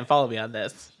 Again, follow me on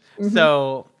this.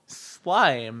 So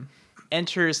slime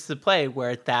enters the play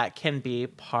where that can be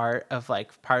part of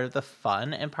the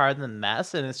fun and part of the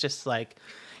mess, and it's just like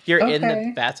you're in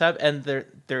the bathtub and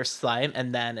there's slime,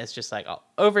 and then it's just like all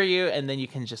over you, and then you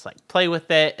can just like play with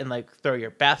it and like throw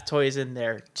your bath toys in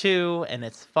there too, and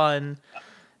it's fun.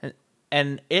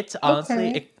 And it's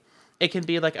honestly it can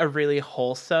be like a really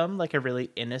wholesome, like a really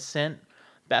innocent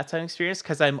bathtub experience,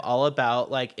 because I'm all about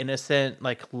like innocent,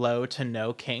 like low to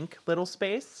no kink little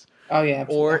space. Oh yeah,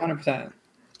 or 100%.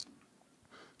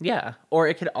 Yeah, or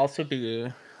it could also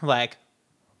be like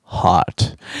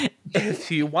hot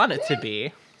if you want it to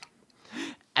be.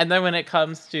 And then when it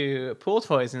comes to pool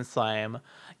toys and slime,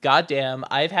 goddamn,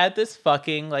 I've had this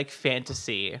fucking like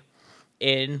fantasy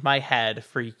in my head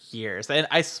for years, and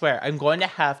I swear I'm going to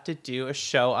have to do a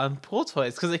show on pool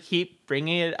toys because I keep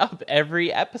bringing it up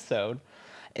every episode.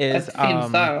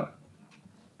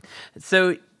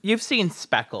 So you've seen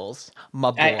Speckles,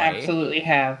 my boy. I absolutely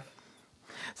have.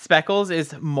 Speckles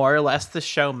is more or less the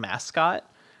show mascot.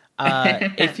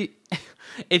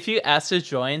 If you ask to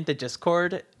join the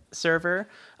Discord server,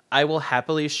 I will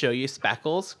happily show you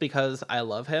Speckles because I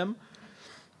love him.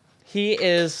 He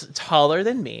is taller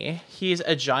than me. He's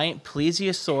a giant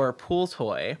plesiosaur pool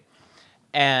toy,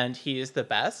 and he is the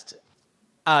best.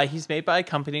 He's made by a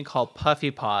company called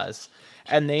Puffy Paws,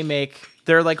 and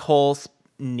their like whole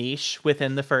niche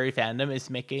within the furry fandom is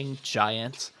making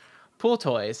giant pool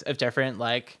toys of different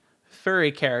like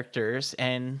furry characters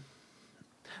and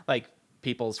like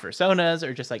people's personas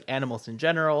or just like animals in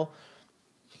general,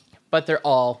 but they're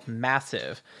all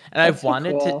massive. And I've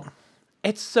wanted to.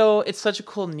 It's such a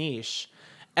cool niche,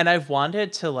 and I've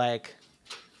wanted to like.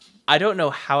 I don't know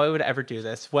how I would ever do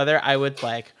this. Whether I would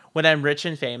like when I'm rich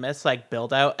and famous, like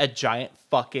build out a giant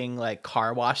fucking like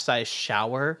car wash size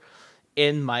shower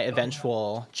in my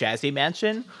eventual Jazzy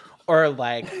mansion, or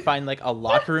like find like a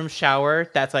locker room shower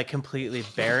that's like completely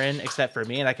barren except for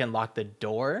me, and I can lock the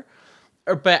door.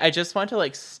 But I just want to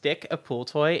like stick a pool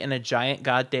toy in a giant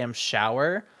goddamn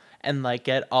shower and like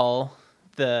get all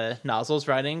the nozzles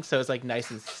running so it's like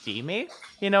nice and steamy.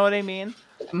 You know what I mean?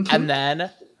 Mm-hmm. And then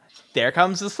there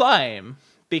comes the slime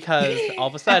because all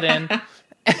of a sudden,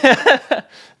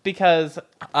 because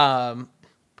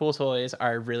pool toys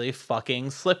are really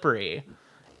fucking slippery.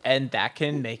 And that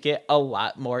can make it a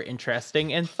lot more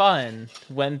interesting and fun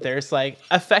when there's like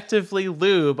effectively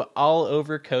lube all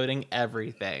over coating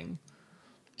everything.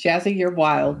 Jazzy, you're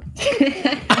wild.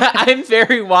 I'm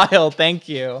very wild, thank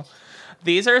you.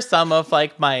 These are some of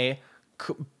like my,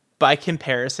 by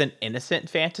comparison, innocent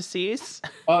fantasies.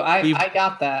 Oh, I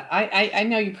got that. I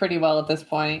know you pretty well at this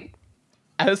point.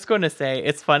 I was going to say,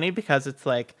 it's funny because it's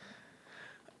like,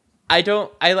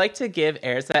 I like to give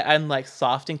airs that I'm like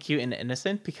soft and cute and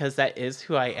innocent because that is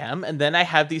who I am. And then I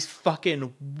have these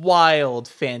fucking wild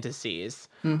fantasies.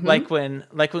 Mm-hmm.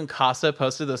 Like when Casa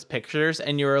posted those pictures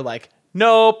and you were like,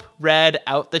 nope, red,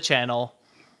 out the channel.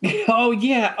 Oh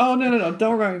yeah. Oh no.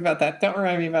 Don't remind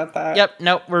me about that. Yep.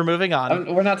 Nope. We're moving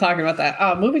on. We're not talking about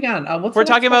that. Moving on. We're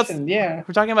talking about yeah.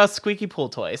 We're talking about squeaky pool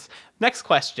toys. Next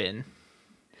question.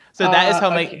 So that is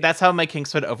how that's how my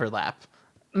kinks would overlap.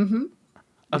 Mm-hmm.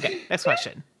 Okay. Next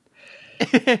question.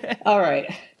 All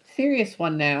right. Serious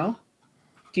one now.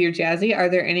 Dear Jazzy, are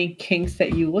there any kinks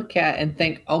that you look at and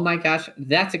think, oh my gosh,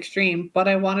 that's extreme, but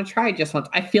I want to try just once?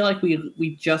 I feel like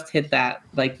we just hit that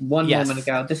like one Yes. moment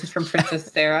ago. This is from Princess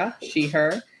Sarah, she,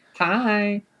 her.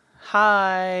 Hi.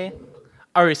 Hi.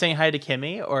 Are we saying hi to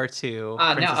Kimmy or to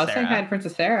No, Princess I was saying Sarah? hi to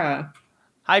Princess Sarah.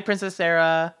 Hi, Princess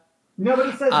Sarah.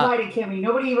 Nobody says hi to Kimmy.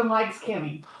 Nobody even likes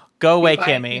Kimmy. Go away,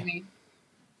 Goodbye, Kimmy.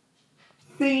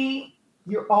 See,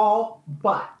 you're all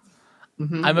butts.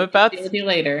 Mm-hmm. I'm about See you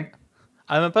later.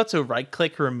 I'm about to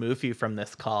right-click remove you from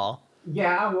this call.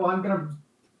 Yeah, well, I'm gonna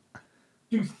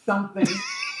do something.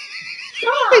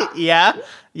 Yeah?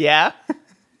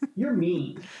 You're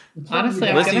mean. I'm telling Honestly,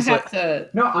 you, I'm Daddy. gonna have to.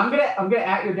 No, I'm gonna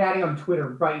at your daddy on Twitter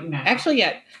right now. Actually,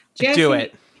 yeah, Jazzy, Do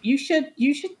it. You should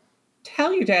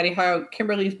tell your daddy how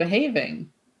Kimberly's behaving.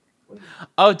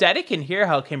 Oh, Daddy can hear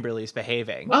how Kimberly's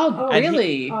behaving. Oh, And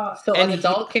really? So and an he-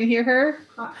 adult can hear her?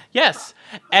 Yes.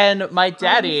 And my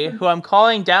daddy, who I'm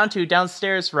calling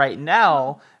downstairs right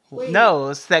now,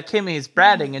 knows that Kimmy's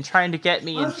bratting and trying to get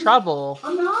me in trouble.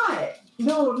 I'm not.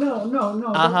 No.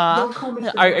 Uh-huh. Don't call me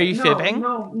Are you no, fibbing?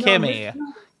 No, Kimmy.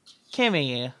 No.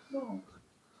 Kimmy. No.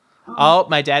 Oh,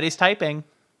 my daddy's typing.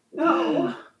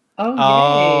 No.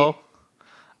 Oh,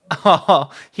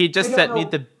 Oh, he just I sent don't me know.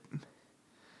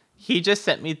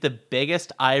 the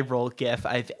biggest eye roll gif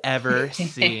I've ever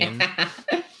seen.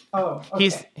 Oh, okay.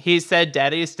 He said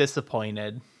daddy's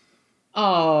disappointed.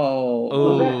 Oh.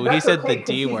 Ooh, Well, he that's said okay, the 'cause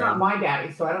D he's word. not my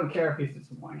daddy, so I don't care if he's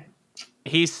disappointed.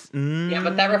 He's Yeah,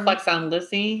 but that reflects on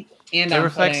Lizzie and it on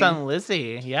reflects Pudding. on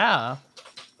Lizzie. Yeah.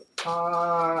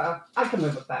 I can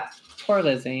live with that. Poor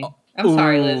Lizzie. I'm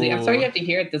sorry, Lizzie. I'm sorry Ooh. you have to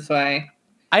hear it this way.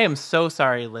 I am so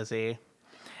sorry, Lizzie.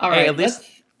 All Hey, right, at least-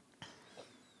 What's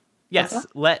Yes,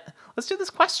 let's do this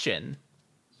question.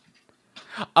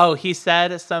 Oh, he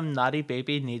said some naughty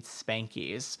baby needs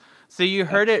spankies. So you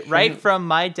heard it right from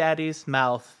my daddy's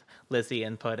mouth, Lizzie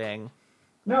and Pudding.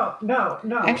 No.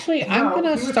 Actually, I'm No,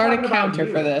 gonna he was start a talking about counter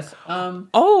you. for this.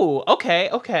 Oh, okay.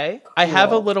 I have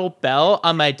a Cool. little bell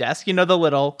on my desk. You know the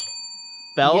little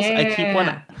bells? I keep one.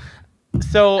 Yeah.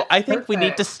 So I think we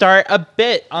need to Perfect. start a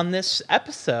bit on this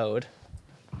episode.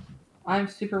 I'm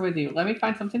super with you. Let me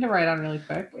find something to write on really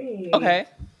quick. Wait, Okay.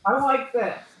 I like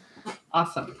this.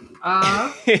 Awesome.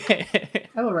 I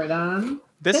will write on.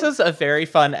 This is a very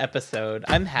fun episode.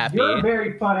 I'm happy. You're a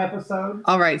very fun episode.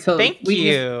 All right, so Thank we just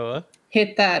you.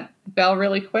 hit that bell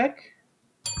really quick.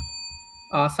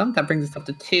 Awesome. That brings us up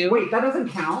to 2. Wait, that doesn't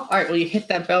count. All right, will you hit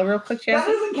that bell real quick, That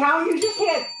Jesse? doesn't count.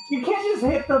 You can't just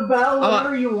hit the bell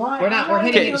whenever you want. we're not- I'm we're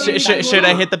hitting even it. doing that Should I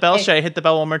wrong. hit the bell? Hey. Should I hit the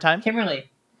bell one more time? Kimberly.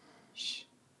 Shh.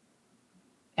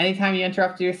 Anytime you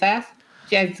interrupt your sass,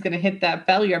 Jazzy's gonna hit that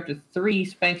bell. You're up to 3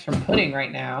 spanks from Pudding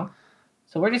right now.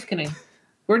 So we're just gonna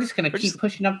keep just-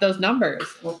 pushing up those numbers.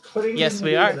 Well, Pudding Yes, didn't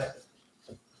we do are. this.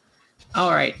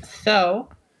 All right, so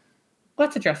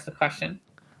let's address the question.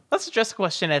 Let's address the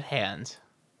question at hand.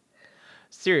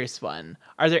 Serious one.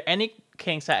 Are there any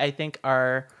kinks that I think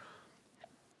are,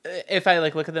 if I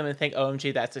look at them and think,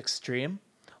 OMG, that's extreme?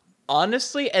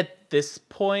 Honestly, at this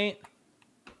point,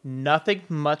 nothing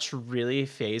much really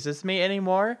phases me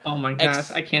anymore, Oh my gosh,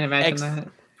 Ex- I can't imagine ex- that.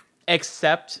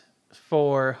 except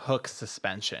for hook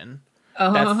suspension.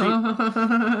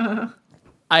 Oh.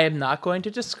 I am not going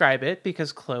to describe it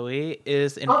because Chloe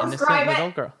is an I'll innocent describe it.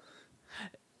 little girl.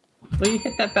 Will you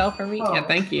hit that bell for me? Oh. Yeah,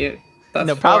 thank you. That's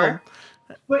No 4. problem.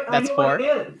 Wait, That's I know what 4.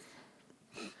 it is.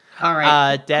 All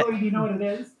right, Chloe, do you know what it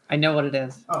is? I know what it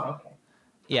is. Oh, okay.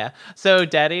 Yeah. So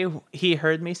Daddy, he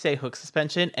heard me say hook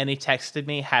suspension and he texted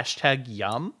me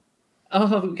 #yum.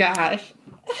 Oh gosh.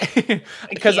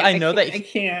 Because I know I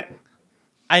can't.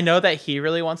 I know that he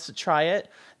really wants to try it.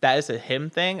 That is a him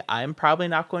thing. I'm probably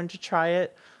not going to try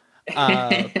it.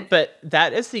 But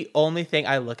that is the only thing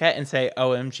I look at and say,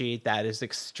 OMG, that is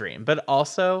extreme. But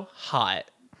also hot.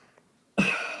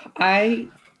 I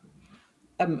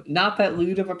am not that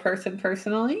lewd of a person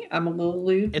personally. I'm a little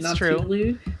lewd, It's not true. too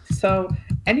lewd. So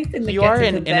anything that You gets are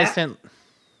into an that, innocent.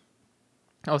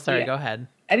 Oh, sorry. Yeah. Go ahead.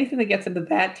 anything that gets into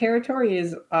that territory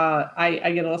is I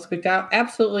get a little squeaked out.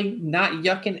 Absolutely not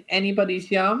yucking anybody's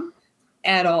yum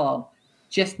at all.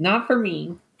 Just not for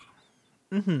me.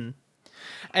 Mm-hmm.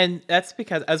 And that's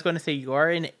because I was going to say you are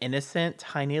an innocent,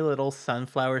 tiny little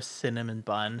sunflower cinnamon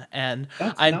bun, and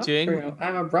That's I'm not doing. true.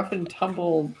 I'm a rough and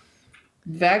tumble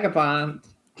vagabond.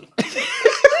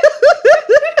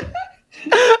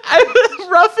 I'm a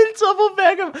rough and tumble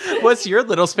vagabond. What's your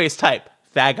little space type?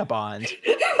 Vagabond.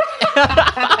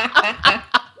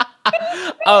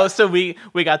 Oh, so we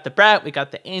got the brat, we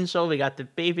got the angel, we got the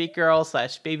baby girl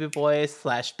 / baby boy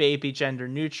 / baby gender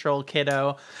neutral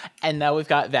kiddo, and now we've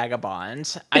got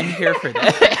vagabond. I'm here for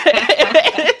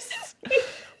this.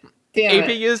 Damn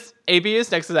it.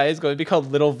 ABU's next design is going to be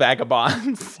called Little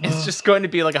Vagabonds. It's just going to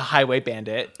be like a highway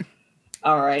bandit.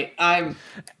 All right.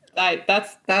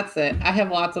 That's it. I have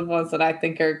lots of ones that I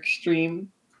think are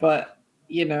extreme, but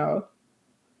you know.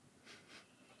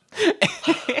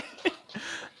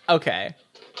 Okay.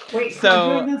 Wait, So-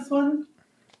 so doing this one?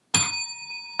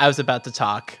 I was about to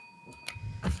talk.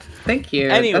 Thank you.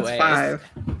 Anyways. That's 5.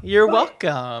 You're What?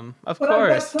 welcome. Of But I've got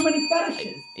course. so many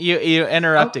fetishes. You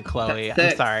interrupted, Oh, Chloe. that's I'm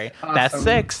 6. sorry. That's Awesome.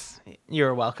 6.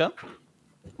 You're welcome.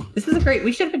 This is great.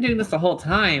 We should have been doing this the whole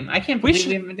time. I can't We believe should-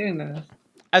 we haven't been doing this.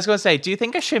 I was going to say, do you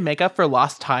think I should make up for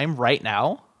lost time right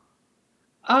now?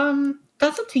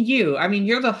 That's up to you. I mean,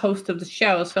 you're the host of the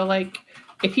show, so like,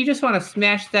 if you just want to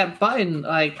smash that button,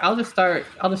 like, I'll just start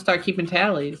keeping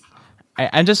tallies.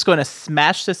 I'm just going to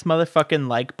smash this motherfucking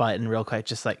like button real quick,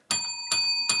 just like.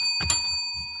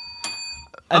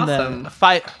 And Awesome. then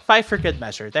five for good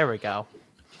measure. There we go.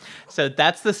 So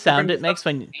that's the sound it makes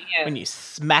when you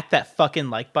smack that fucking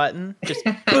like button. Just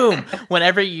boom.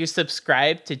 Whenever you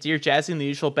subscribe to Dear Jazzy and the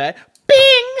Usual Bet,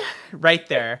 bing! Right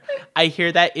there. I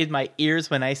hear that in my ears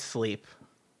when I sleep.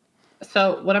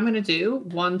 So what I'm gonna do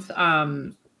once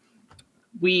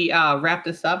we wrap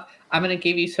this up, I'm gonna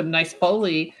give you some nice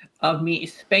Foley of me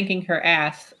spanking her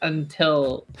ass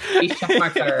until these check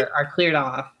marks are cleared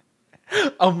off.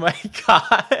 Oh my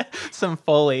god. Some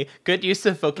Foley. Good use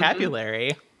of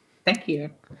vocabulary. Thank you.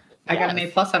 I got an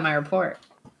Yes. A+ on my report.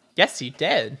 Yes, you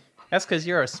did. That's because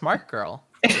you're a smart girl.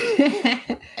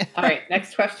 All right,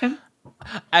 next question.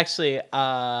 Actually,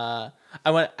 I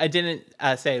didn't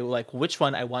say like which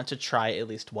one I want to try at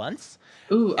least once.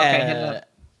 Ooh, okay. hit it up.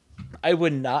 I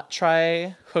would not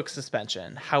try hook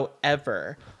suspension.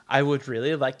 However, I would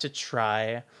really like to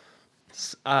try.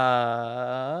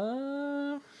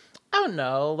 I don't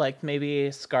know, like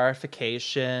maybe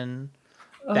scarification.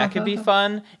 That could be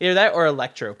fun. Either that or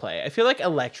electroplay. I feel like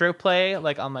electroplay,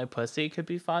 like on my pussy, could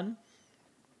be fun.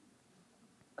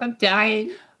 I'm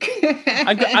dying.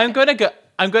 I'm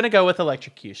gonna go with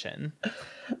electrocution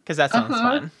because that sounds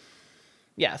fun.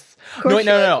 Yes. No, wait,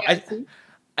 no.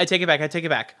 I take it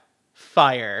back.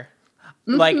 Fire,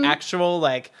 like actual,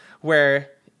 like where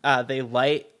they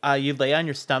light. You lay on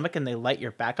your stomach and they light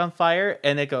your back on fire,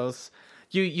 and it goes.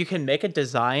 You can make a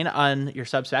design on your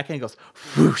sub's back and it goes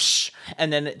whoosh,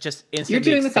 and then it just instantly You're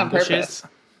doing this on extinguishes.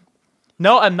 purpose.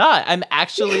 No, I'm not. I'm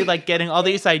actually like getting all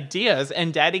these ideas,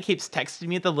 and Daddy keeps texting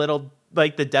me the little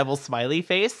like the devil smiley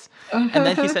face, and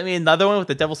then he sent me another one with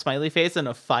the devil smiley face and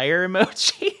a fire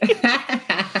emoji.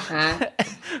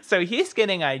 So he's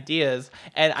getting ideas,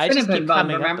 and I just keep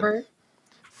coming up. Remember?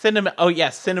 Cinnamon. Oh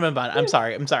yes, cinnamon bun. I'm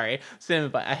sorry.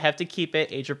 Cinnamon bun. I have to keep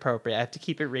it age appropriate. I have to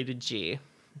keep it rated G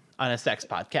on a sex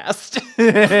podcast.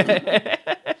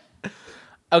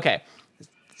 Okay.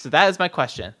 So that is my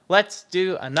question. Let's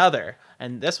do another.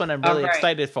 And this one I'm really Alright.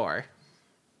 excited for.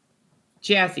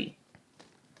 Jazzy.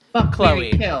 Fuck, Chloe.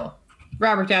 Mary, kill.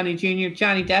 Robert Downey Jr.,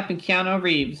 Johnny Depp, and Keanu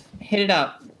Reeves. Hit it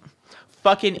up.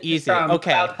 Fucking easy. From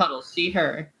Okay. Cloud Puddle. See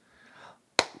her.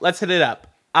 Let's hit it up.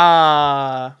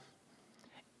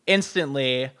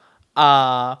 Instantly.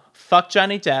 Fuck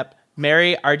Johnny Depp,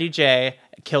 marry RDJ,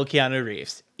 kill Keanu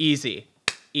Reeves. Easy.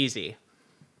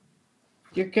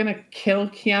 You're gonna kill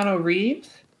Keanu Reeves?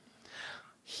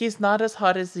 He's not as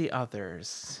hot as the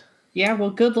others. Yeah, well,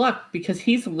 good luck, because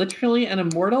he's literally an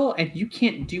immortal, and you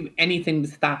can't do anything to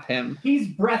stop him. He's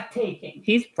breathtaking.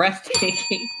 He's breathtaking.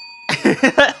 He's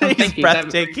Thank you. That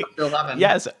breathtaking. makes me feel loving.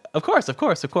 Yes, of course.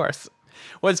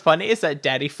 What's funny is that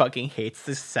Daddy fucking hates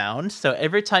this sound. So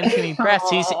every time Kimmy breaths,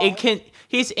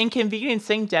 he's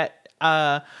inconveniencing that.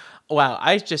 Wow,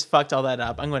 I just fucked all that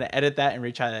up. I'm going to edit that and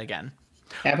retry that again.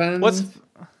 Heavens.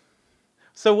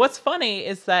 What's funny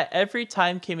is that every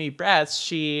time Kimmy breaths,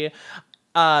 she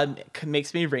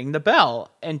makes me ring the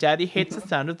bell, and Daddy hates the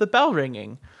sound of the bell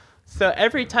ringing. So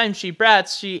every time she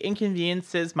breaths, she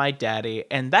inconveniences my daddy,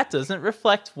 and that doesn't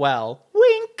reflect well.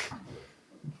 Wink.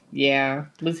 Yeah.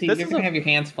 Lizzie, This you're is gonna a- have your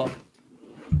hands full.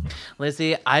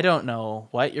 Lizzie, I don't know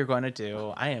what you're going to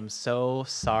do. I am so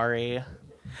sorry.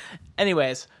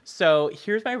 Anyways, so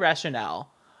here's my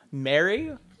rationale.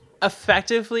 Marry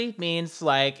effectively means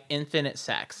like infinite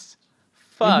sex.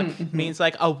 Fuck means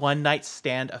like a one night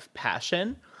stand of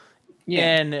passion.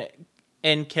 Yeah.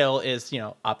 And kill is,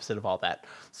 opposite of all that.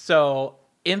 So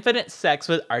infinite sex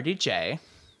with RDJ,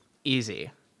 easy.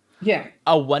 Yeah.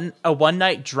 A one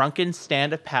night drunken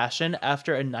stand of passion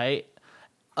after a night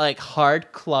like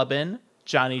hard clubbing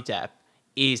Johnny Depp,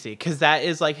 easy, because that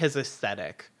is like his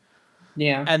aesthetic.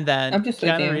 Yeah. And then I'm just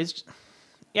with Keanu you. Reeves,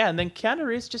 yeah, and then Keanu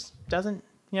Reeves just doesn't,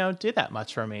 do that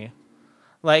much for me.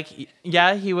 Like,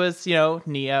 yeah, he was,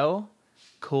 Neo,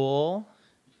 cool,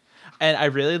 and I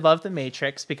really love The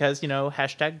Matrix because,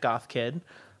 hashtag goth kid.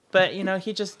 But,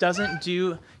 he just doesn't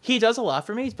do... He does a lot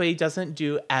for me, but he doesn't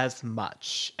do as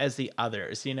much as the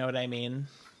others. You know what I mean?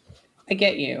 I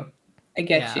get you. I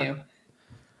get Yeah. you.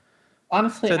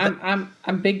 Honestly, So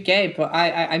I'm big gay, but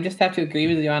I just have to agree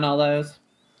with you on all those.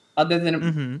 Other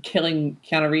than killing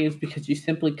Keanu Reeves because you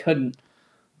simply couldn't.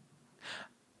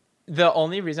 The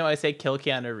only reason why I say kill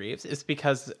Keanu Reeves is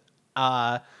because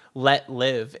let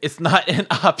live is not an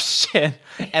option.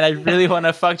 And I really want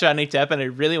to fuck Johnny Depp and I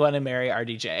really want to marry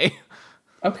RDJ.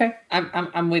 Okay,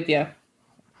 I'm with you.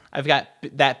 I've got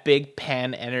that big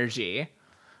pan energy.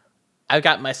 I've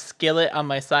got my skillet on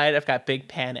my side. I've got big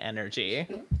pan energy.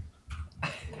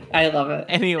 I love it.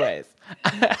 Anyways,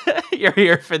 you're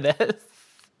here for this.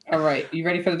 All right, you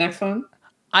ready for the next one?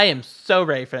 I am so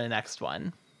ready for the next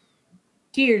one.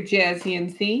 Dear Jazzy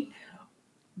and C,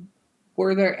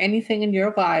 were there anything in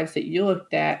your lives that you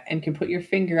looked at and can put your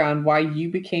finger on why you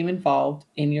became involved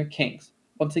in your kinks?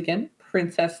 Once again,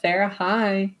 Princess Sarah,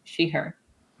 hi, she, her.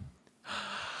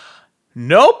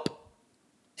 Nope.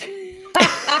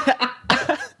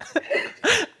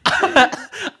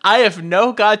 I have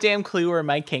no goddamn clue where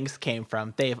my kinks came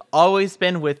from. They have always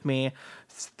been with me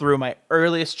through my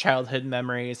earliest childhood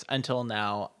memories until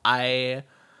now. I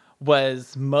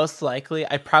was most likely,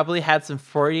 I probably had some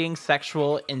Freudian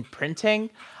sexual imprinting.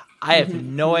 I have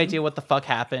no idea what the fuck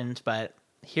happened, but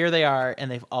here they are, and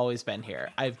they've always been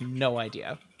here. I have no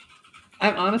idea.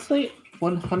 I'm honestly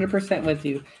 100% with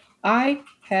you. I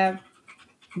have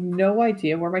no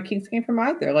idea where my kinks came from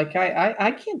either. Like,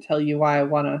 I can't tell you why I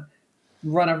want to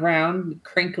run around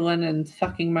crinkling and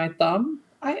sucking my thumb.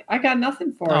 I got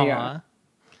nothing for you.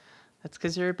 That's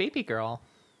because you're a baby girl.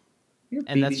 You're a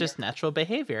And that's baby just natural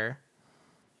behavior.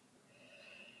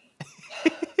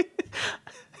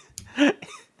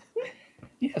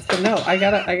 Yeah, so no, I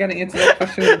gotta answer that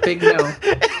question with a big no.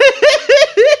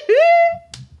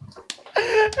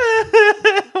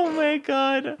 Oh my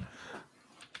god.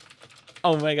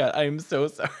 Oh my god, I'm so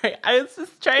sorry. I was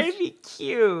just trying to be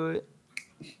cute.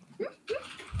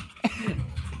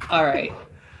 All right.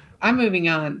 I'm moving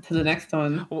on to the next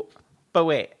one. But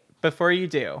wait, before you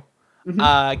do,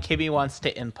 Kimmy wants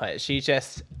to input. She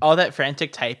just, all that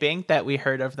frantic typing that we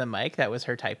heard over the mic, that was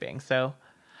her typing. So,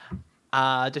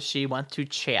 does she want to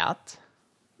chat?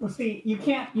 Well, see, you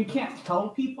can't tell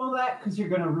people that because you're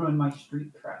going to ruin my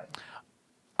street cred.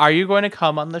 Are you going to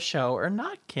come on the show or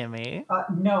not, Kimmy?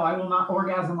 No, I will not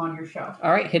orgasm on your show.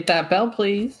 All right, hit that bell,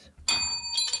 please.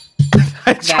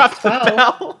 I dropped the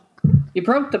bell. You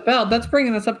broke the bell. That's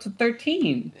bringing us up to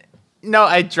 13. No,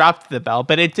 I dropped the bell,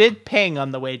 but it did ping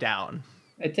on the way down.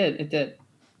 It did. Do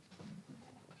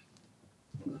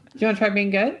you want to try being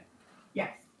good?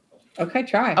 Yes. Okay,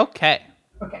 try. Okay.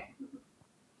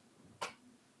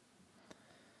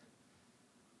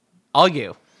 All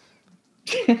you.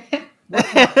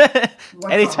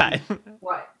 Anytime.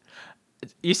 What?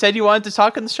 You said you wanted to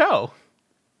talk on the show.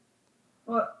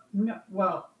 Well, no.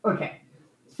 Well, okay.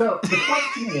 So the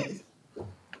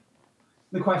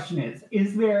question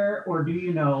is there or do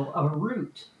you know of a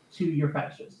root to your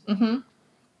fetishes?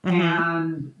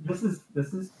 And this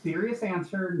is serious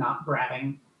answer, not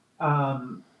bragging.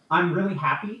 I'm really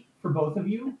happy for both of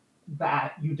you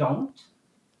that you don't.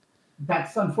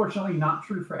 That's unfortunately not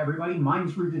true for everybody.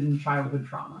 Mine's rooted in childhood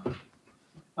trauma.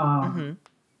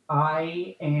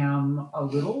 I am a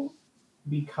little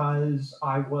because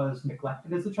I was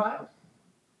neglected as a child.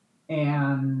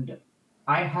 And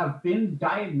I have been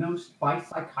diagnosed by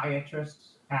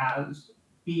psychiatrists as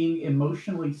being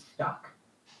emotionally stuck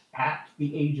at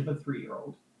the age of a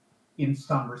 3-year-old in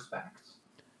some respects.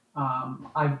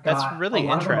 I've got really a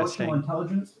lot interesting. of emotional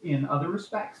intelligence in other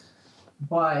respects,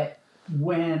 but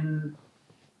when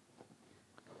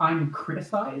I'm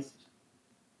criticized,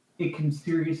 it can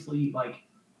seriously, like,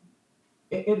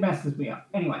 it messes me up.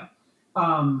 Anyway,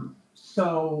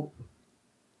 so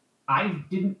I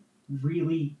didn't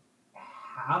really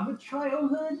have a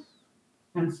childhood,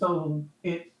 and so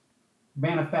it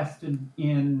manifested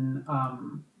in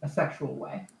a sexual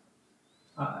way.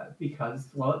 Because,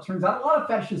 well, it turns out a lot of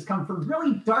fetishes come from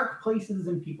really dark places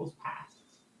in people's pasts.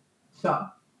 So,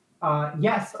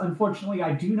 yes, unfortunately,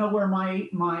 I do know where my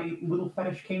little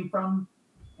fetish came from,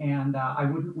 and I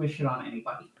wouldn't wish it on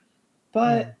anybody.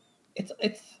 But it's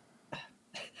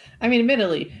I mean,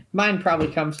 admittedly, mine probably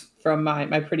comes from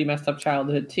my pretty messed up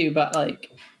childhood too, but like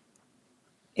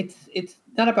it's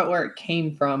not about where it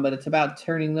came from, but it's about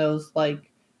turning those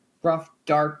like rough,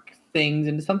 dark things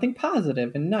into something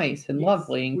positive and nice and Yes,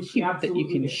 lovely and which cute that you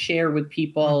absolutely can is. share with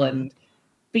people and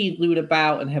be lewd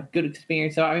about and have good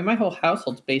experience. So I mean, my whole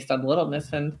household's based on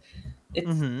littleness, and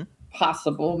it's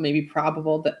possible, maybe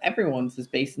probable, that everyone's is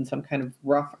based in some kind of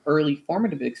rough, early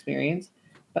formative experience.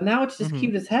 But now it's just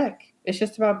cute as heck. It's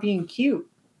just about being cute.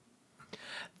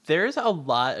 There's a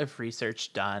lot of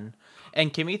research done.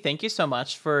 And Kimmy, thank you so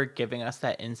much for giving us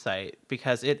that insight,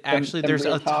 because it actually, Them there's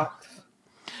real talks.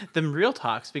 them real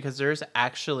talks, because there's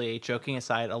actually, joking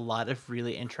aside, a lot of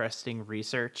really interesting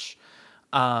research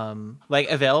like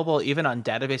available even on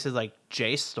databases like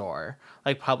JSTOR,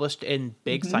 like published in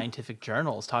big scientific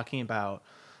journals, talking about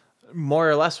more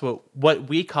or less what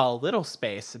we call little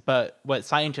space, but what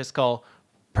scientists call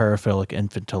paraphilic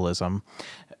infantilism,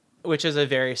 which is a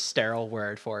very sterile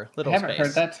word for I little haven't space.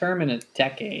 heard that term in a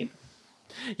decade.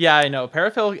 Yeah, I know.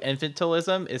 Paraphilic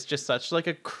infantilism is just such like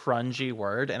a cringy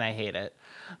word, and I hate it.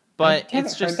 But I haven't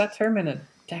it's just heard that term in a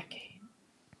decade.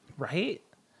 right.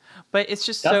 But it's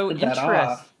just Dusted so that interesting.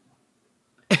 off.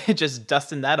 Just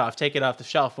dusting that off, take it off the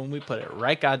shelf when we put it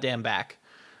right goddamn back.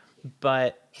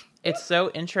 But it's so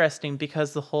interesting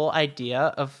because the whole idea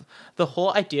of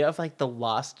like the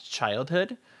lost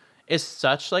childhood is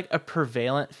such like a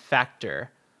prevalent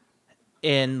factor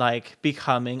in like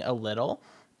becoming a little.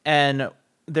 And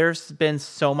there's been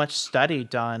so much study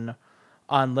done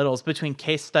on littles, between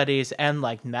case studies and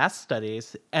like mass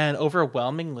studies, and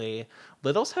overwhelmingly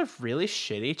littles have really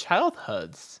shitty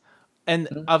childhoods.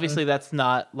 And obviously that's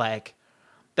not like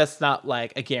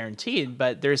a guaranteed,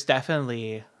 but there's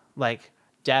definitely like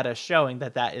data showing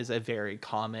that that is a very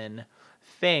common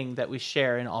thing that we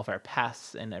share in all of our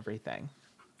pasts and everything.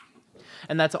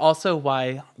 And that's also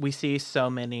why we see so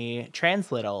many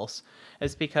trans littles,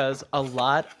 is because a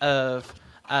lot of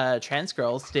trans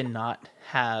girls did not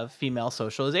have female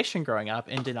socialization growing up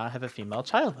and did not have a female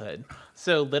childhood.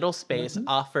 So Little Space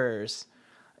offers,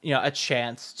 a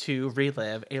chance to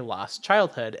relive a lost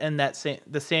childhood. And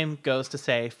the same goes to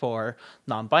say for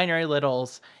non-binary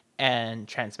littles and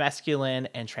trans masculine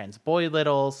and trans boy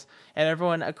littles and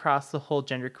everyone across the whole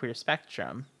genderqueer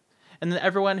spectrum. And then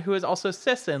everyone who is also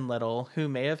cis and little, who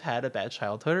may have had a bad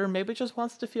childhood or maybe just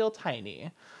wants to feel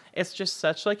tiny. It's just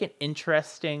such like an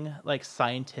interesting, like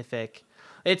scientific,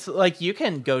 it's like you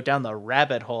can go down the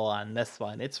rabbit hole on this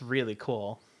one. It's really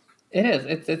cool. It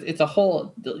is. It's a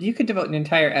whole. You could devote an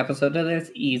entire episode to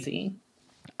this easy.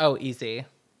 Oh, easy.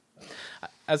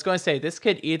 I was going to say, this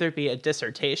could either be a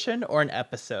dissertation or an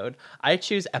episode. I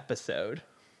choose episode.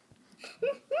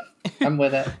 I'm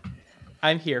with it.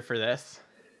 I'm here for this.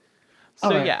 So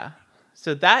All right. yeah.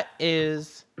 So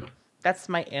that's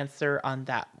my answer on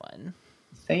that one.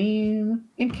 Same.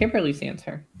 And Kimberly's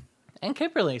answer. And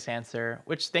Kimberly's answer,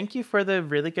 which thank you for the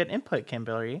really good input,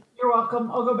 Kimberly. You're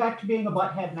welcome. I'll go back to being a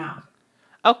butthead now.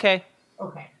 Okay.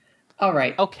 Okay. All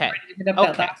right. Okay. Ready to hit up that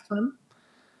Okay. last one?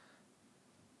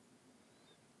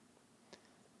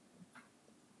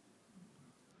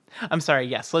 I'm sorry.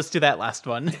 Yes, let's do that last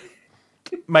one.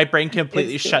 My brain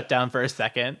completely shut down for a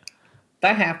second.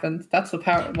 That happens. That's the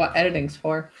power. What editing's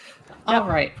for. Yep. All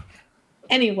right.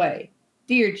 Anyway,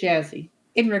 dear Jazzy,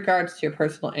 in regards to your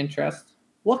personal interests,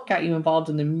 what got you involved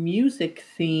in the music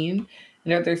scene?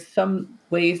 And are there some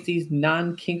ways these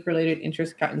non-kink related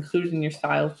interests got included in your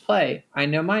style of play? I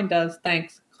know mine does.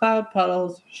 Thanks. Cloud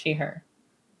Puddles, she, her.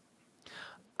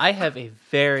 I have a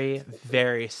very,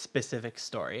 very specific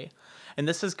story. And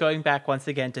this is going back once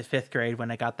again to 5th grade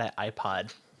when I got that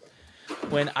iPod.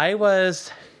 When I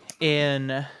was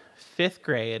in 5th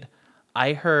grade,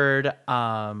 I heard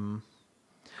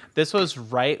this was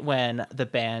right when the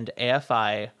band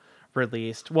AFI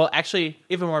released. Well, actually,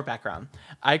 even more background.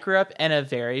 I grew up in a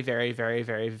very, very, very,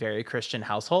 very, very Christian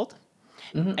household.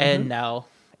 And now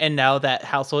that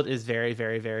household is very,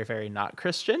 very, very, very not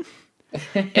Christian.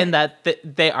 And that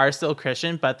they are still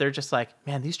Christian, but they're just like,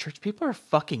 man, these church people are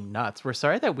fucking nuts. We're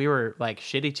sorry that we were like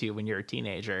shitty to you when you were a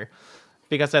teenager,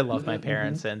 because I love my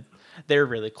parents and they're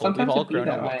really cool. Sometimes We've all it'd be grown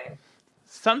that up. way.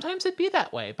 Sometimes it'd be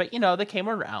that way, but they came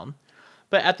around.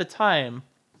 But at the time,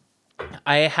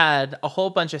 I had a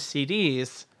whole bunch of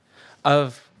CDs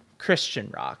of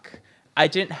Christian rock. I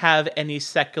didn't have any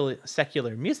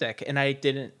secular music, and I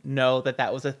didn't know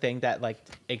that was a thing that like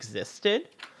existed.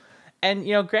 And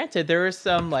granted, there was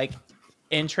some like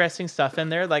interesting stuff in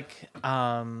there, like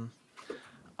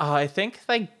I think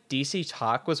like DC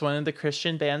Talk was one of the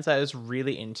Christian bands I was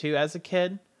really into as a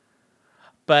kid.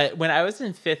 But when I was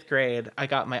in 5th grade, I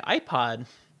got my iPod,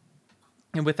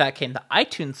 and with that came the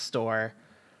iTunes store,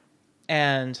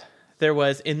 and there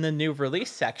was in the new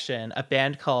release section a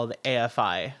band called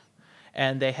AFI,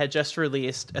 and they had just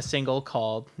released a single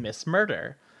called Miss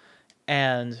Murder.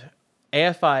 And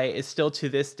AFI is still to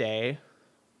this day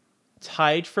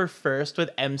tied for first with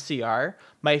MCR,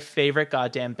 my favorite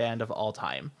goddamn band of all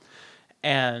time.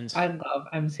 And I love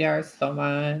MCR so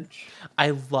much.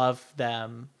 I love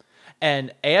them.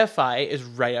 And AFI is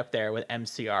right up there with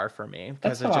MCR for me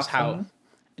because That's of just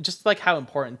awesome. how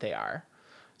important they are.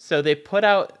 So they put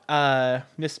out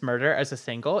Miss Murder as a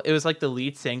single. It was like the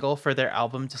lead single for their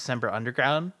album December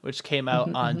Underground, which came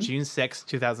out on June 6,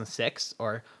 2006,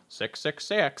 or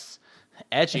 666.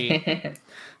 Edgy.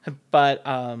 But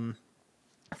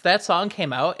that song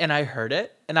came out and I heard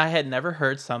it, and I had never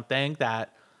heard something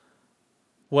that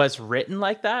was written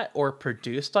like that or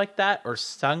produced like that or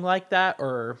sung like that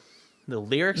or the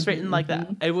lyrics written like that.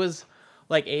 It was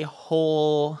like a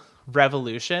whole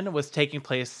revolution was taking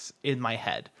place in my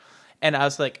head. And I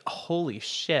was like, holy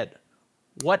shit,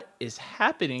 what is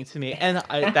happening to me? And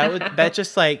that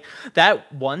just like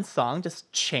that one song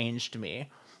just changed me.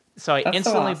 So I That's so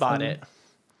instantly awesome. bought it.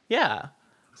 Yeah.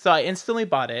 So I instantly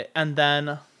bought it. And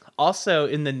then also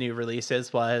in the new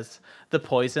releases was The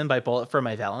Poison by Bullet for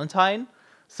My Valentine.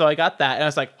 So I got that and I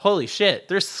was like, holy shit,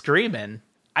 they're screaming.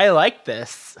 I like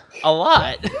this a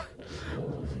lot.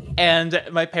 And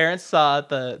my parents saw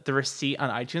the receipt on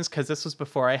iTunes because this was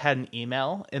before I had an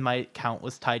email and my account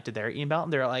was tied to their email.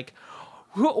 And they're like,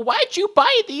 why'd you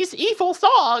buy these evil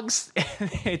songs?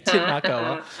 It did not go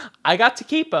well. I got to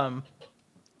keep them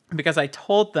because I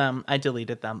told them I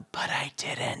deleted them, but I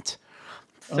didn't.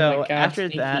 Oh So my God, after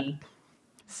sneaky. that,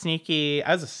 sneaky,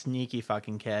 I was a sneaky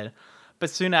fucking kid. But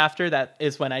soon after that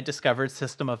is when I discovered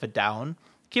System of a Down.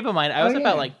 Keep in mind, I was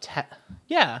about yeah. like 10.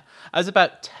 Yeah, I was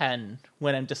about 10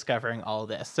 when I'm discovering all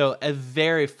this. So a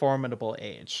very formidable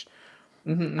age.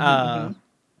 Not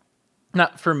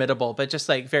formidable, but just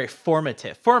like very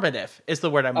formative. Formative is the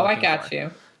word I'm Oh, I looking got for.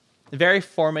 you. Very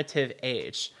formative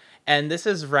age. And this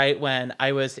is right when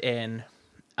I was in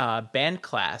band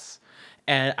class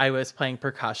and I was playing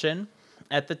percussion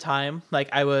at the time. Like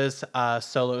I was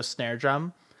solo snare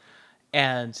drum.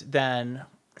 And then,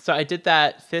 so I did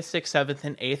that 5th, 6th, 7th,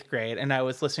 and 8th grade, and I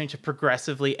was listening to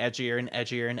progressively edgier and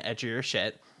edgier and edgier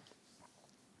shit.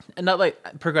 And not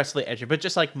like progressively edgier, but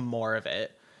just like more of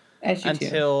it. As you do.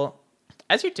 Until,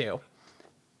 as you do.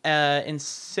 In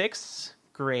 6th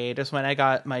grade is when I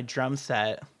got my drum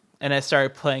set, and I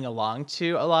started playing along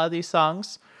to a lot of these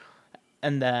songs.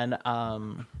 And then,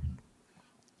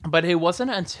 but it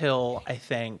wasn't until, I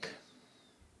think,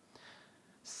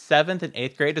 7th and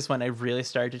 8th grade is when I really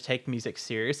started to take music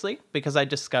seriously because I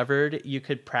discovered you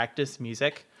could practice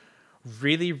music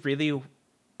really, really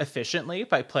efficiently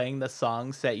by playing the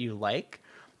songs that you like.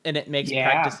 And it makes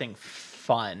practicing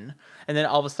fun. And then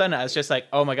all of a sudden I was just like,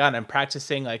 oh my God, I'm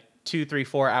practicing like 2, 3,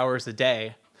 4 hours a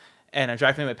day. And I'm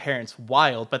driving my parents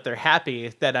wild, but they're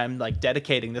happy that I'm like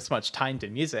dedicating this much time to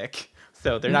music.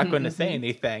 So they're not going to say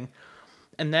anything.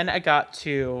 And then I got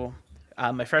to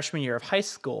my freshman year of high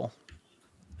school,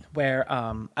 where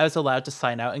I was allowed to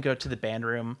sign out and go to the band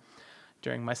room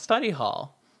during my study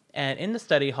hall. And in the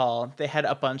study hall, they had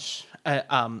a bunch,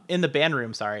 in the band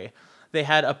room, sorry, they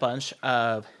had a bunch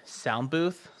of sound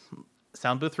booth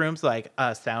rooms, like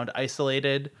sound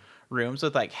isolated rooms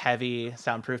with like heavy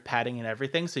soundproof padding and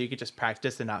everything. So you could just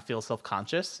practice and not feel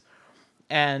self-conscious.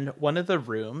 And one of the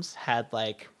rooms had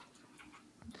like,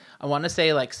 I want to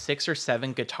say like 6 or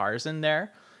 7 guitars in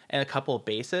there and a couple of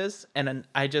basses. And then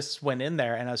I just went in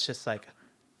there and I was just like,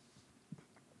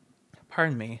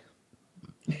 pardon me.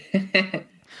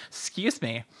 Excuse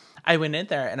me. I went in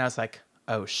there and I was like,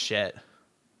 oh shit.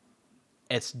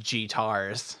 It's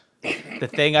guitars. The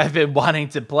thing I've been wanting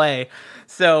to play.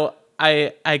 So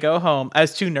I go home. I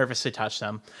was too nervous to touch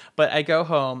them. But I go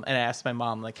home and I ask my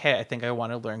mom, like, hey, I think I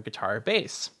want to learn guitar or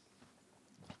bass.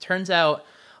 Turns out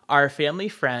our family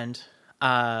friend,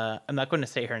 I'm not going to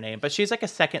say her name, but she's like a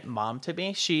second mom to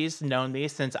me. She's known me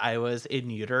since I was in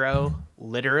utero,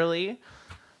 literally.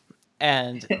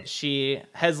 And she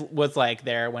was like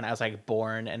there when I was like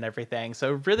born and everything.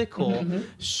 So really cool.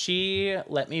 She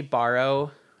let me borrow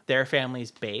their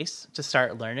family's bass to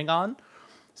start learning on.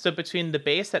 So between the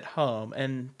bass at home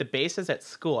and the basses at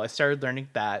school, I started learning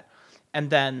that. And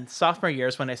then sophomore year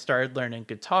is when I started learning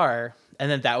guitar. And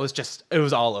then that was just, it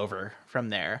was all over from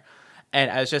there.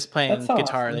 And I was just playing That's so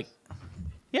guitar, awesome. like,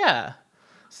 yeah.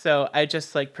 So I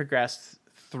just like progressed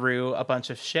through a bunch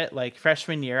of shit. Like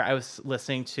freshman year, I was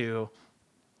listening to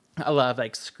a lot of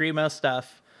like screamo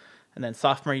stuff. And then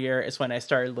sophomore year is when I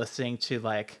started listening to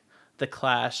like The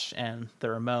Clash and the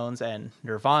Ramones and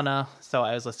Nirvana. So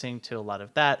I was listening to a lot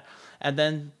of that. And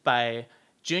then by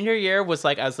junior year was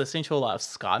like I was listening to a lot of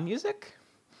ska music,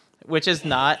 which is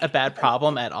not a bad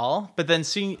problem at all. But then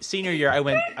senior year,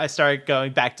 I started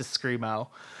going back to screamo,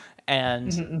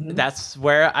 and that's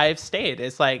where I've stayed.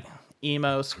 It's like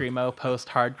emo, screamo,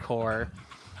 post-hardcore,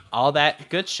 all that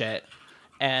good shit,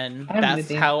 and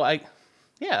that's how I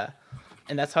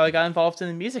got involved in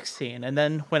the music scene. And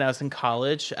then when I was in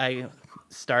college, I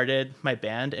started my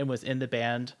band and was in the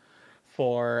band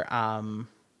for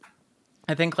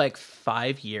I think like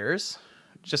 5 years,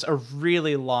 just a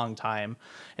really long time.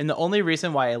 And the only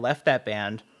reason why I left that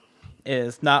band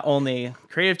is not only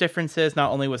creative differences,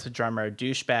 not only was the drummer a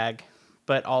douchebag,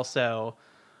 but also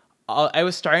I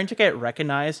was starting to get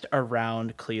recognized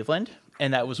around Cleveland,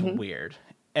 and that was weird.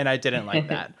 And I didn't like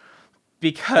that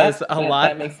because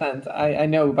that makes sense. I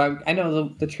know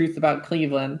the truth about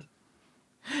Cleveland.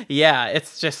 Yeah,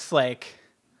 it's just like,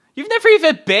 you've never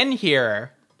even been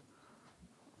here.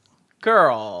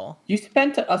 Girl. You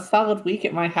spent a solid week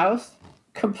at my house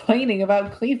complaining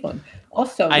about Cleveland.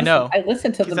 Also, I know. I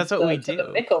listened to the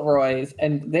McElroys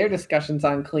and their discussions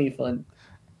on Cleveland.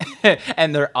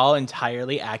 And they're all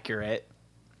entirely accurate.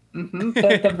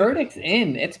 The verdict's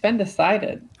in. It's been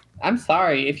decided. I'm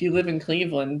sorry if you live in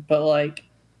Cleveland, but like...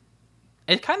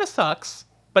 It kind of sucks,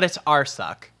 but it's our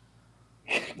suck.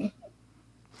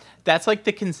 That's like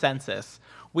the consensus.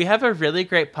 We have a really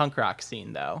great punk rock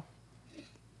scene, though.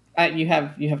 You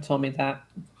have told me that.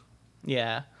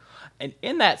 Yeah. And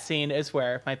in that scene is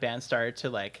where my band started to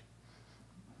like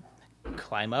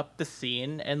climb up the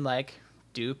scene and like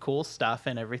do cool stuff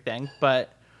and everything.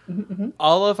 But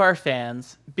all of our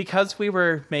fans, because we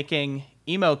were making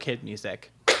emo kid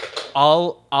music,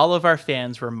 all of our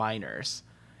fans were minors.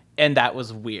 And that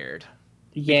was weird.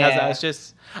 Yeah.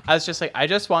 Because I was just like, I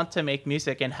just want to make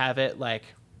music and have it like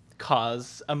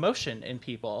cause emotion in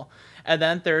people. And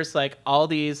then there's like all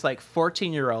these like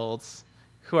 14-year-olds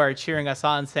who are cheering us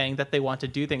on, saying that they want to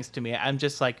do things to me. I'm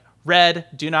just like, red,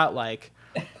 do not like.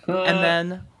 And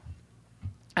then,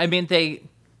 I mean, they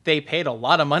paid a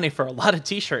lot of money for a lot of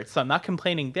t-shirts, so I'm not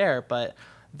complaining there, but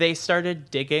they started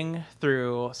digging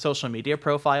through social media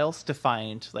profiles to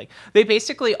find, like, they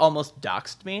basically almost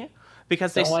doxed me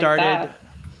because they started,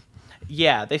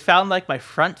 they found like my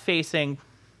front-facing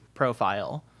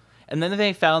profile. And then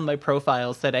they found my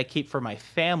profiles that I keep for my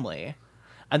family.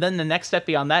 And then the next step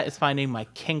beyond that is finding my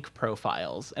kink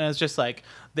profiles. And it's just like,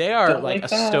 they are like a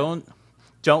stone.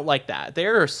 Don't like that. They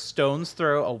are a stone's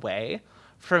throw away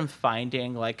from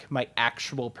finding like my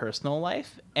actual personal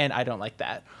life. And I don't like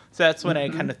that. So that's when I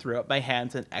kind of threw up my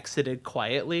hands and exited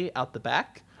quietly out the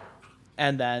back.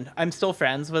 And then I'm still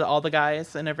friends with all the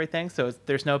guys and everything. So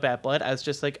there's no bad blood. I was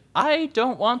just like, I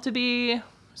don't want to be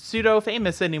pseudo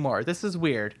famous anymore. This is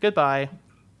weird. Goodbye.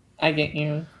 I get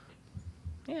you.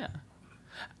 Yeah.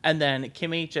 And then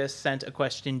Kimmy just sent a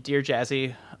question. Dear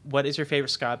Jazzy, what is your favorite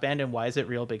ska band and why is it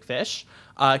Real Big Fish?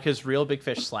 Because Real Big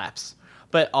Fish slaps.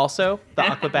 But also, the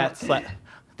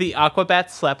Aquabats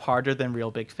slap harder than Real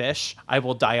Big Fish. I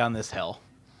will die on this hill.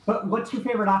 But what's your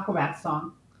favorite Aquabats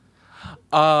song?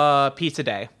 Pizza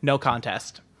Day. No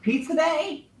contest. Pizza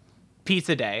Day?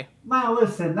 Pizza Day. Now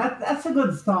listen, that's a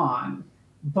good song.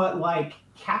 But like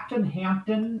Captain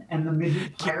Hampton and the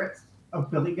Midget Pirates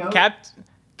of Billy Goat?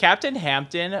 Captain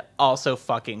Hampton also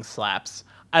fucking slaps.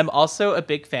 I'm also a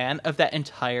big fan of that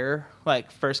entire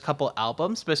like first couple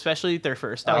albums, but especially their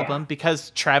first album,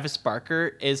 because Travis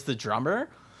Barker is the drummer,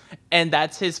 and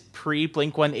that's his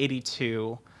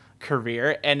pre-Blink-182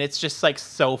 career, and it's just like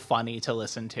so funny to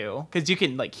listen to because you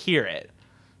can like hear it.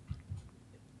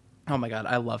 Oh my god,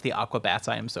 I love the Aquabats.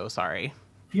 I am so sorry.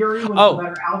 Fury was the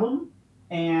better album,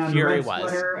 and Fury Red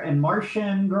Sweater and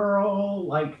Martian Girl,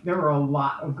 like there were a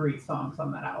lot of great songs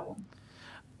on that album.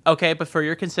 Okay, but for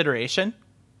your consideration,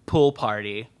 Pool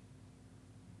Party.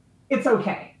 It's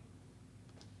okay.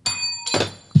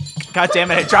 God damn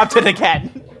it, I dropped it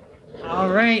again. All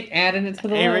right, adding it to the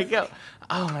list. Here we go.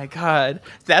 Oh my god.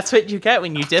 That's what you get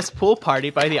when you diss Pool Party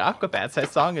by the Aquabats.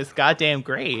 That song is goddamn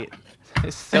great. I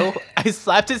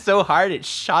slapped it so hard it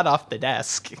shot off the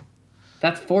desk.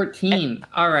 That's 14.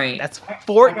 All right. That's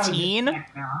 14? I'm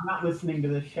not listening to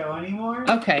this show anymore.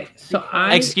 Okay, so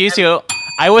Excuse you.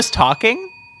 I was talking?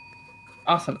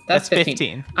 Awesome. That's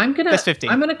 15. That's 15.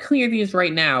 I'm gonna clear these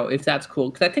right now if that's cool,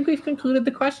 because I think we've concluded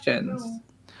the questions. No.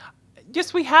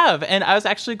 Yes, we have. And I was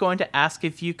actually going to ask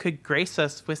if you could grace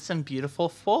us with some beautiful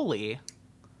Foley.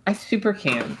 I super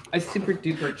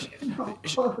duper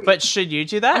can. But should you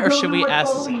do that, or should we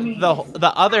ask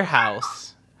the other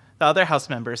house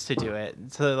members to do it?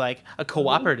 So like a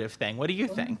cooperative thing. What do you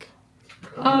think?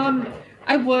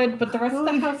 I would, but the rest of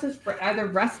the house is for either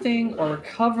resting or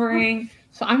recovering.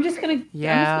 So I'm just gonna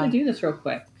do this real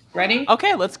quick. Ready?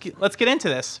 Okay, let's get into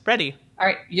this. Ready? All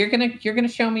right, you're gonna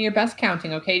show me your best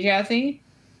counting, okay, Jazzy?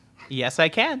 Yes, I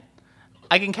can.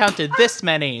 I can count to this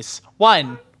many's.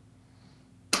 1,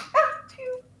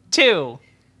 2,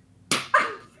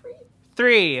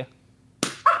 3,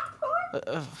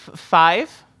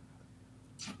 5.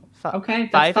 Okay,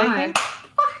 that's 5, I five. think.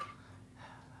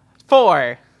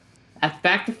 4, That's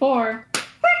back to 4.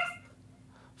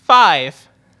 5,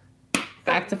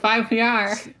 Back to 5 we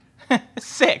are.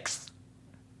 6,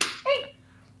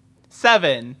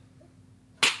 7.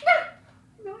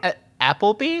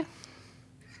 Applebee?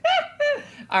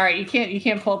 All right, you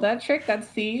can't pull that trick. That's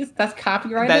C's. That's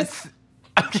copyrighted. That's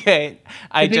okay.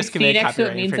 I The just big C committed next to it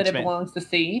copyright means that it infringement. belongs to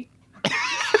C.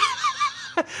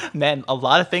 Man, a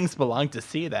lot of things belong to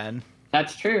C then.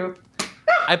 That's true.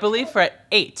 I believe we're at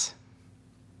 8,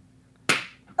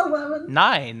 11,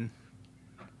 9,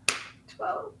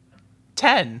 12,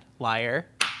 10, liar.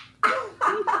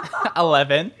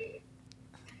 11,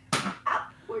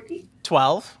 14,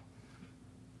 12,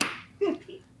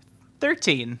 15,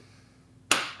 13,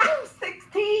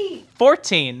 16,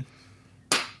 14,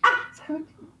 17,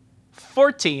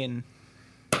 14,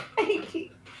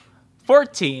 18,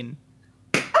 14,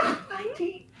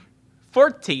 19,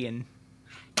 14,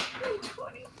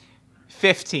 20.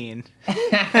 15.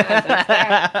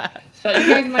 So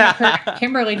you guys might have heard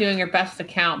Kimberly doing her best to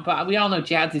count, but we all know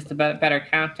Jazzy's the better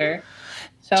counter.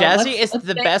 So Jazzy is let's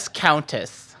the say- best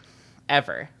countess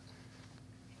ever.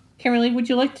 Kimberly, would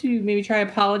you like to maybe try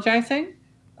apologizing?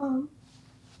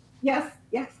 Yes.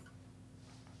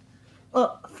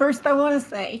 Well, first I want to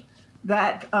say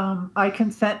that I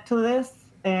consent to this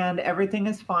and everything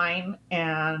is fine,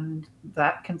 and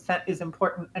that consent is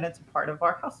important and it's a part of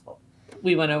our household.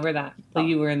 We went over that. Well,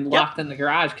 you were locked in the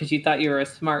garage because you thought you were a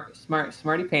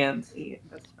smarty pants. Yeah,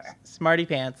 that's fair. Smarty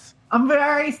pants. I'm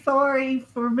very sorry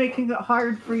for making it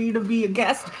hard for you to be a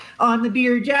guest on the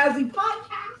Dear Jazzy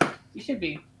podcast. You should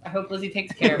be. I hope Lizzie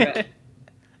takes care of it.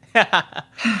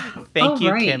 Thank you,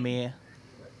 Alright. Kimmy.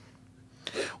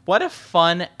 What a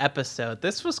fun episode.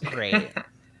 This was great.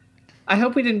 I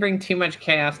hope we didn't bring too much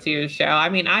chaos to your show. I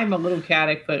mean, I'm a little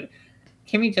chaotic, but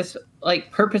Kimmy just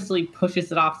purposely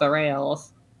pushes it off the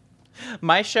rails.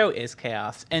 My show is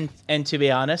chaos. And to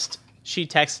be honest, she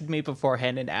texted me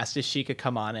beforehand and asked if she could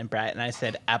come on and Brett, and I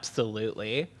said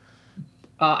absolutely.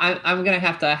 I'm gonna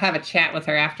have to have a chat with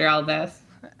her after all this.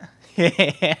 Is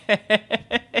Can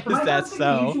I that not take a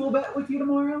so? usual bet with you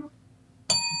tomorrow?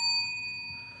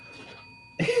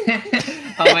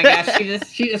 Oh my gosh,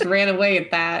 she just ran away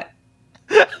at that.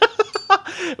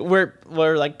 We're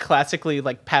like classically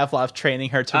like Pavlov training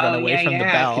her to run away from the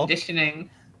bell. Conditioning.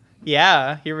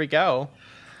 Yeah, here we go.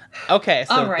 Okay,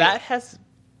 so All right. that has.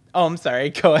 Oh, I'm sorry.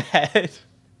 Go ahead.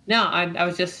 No, I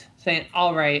was just saying.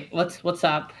 All right, what's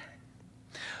up?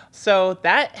 So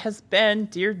that has been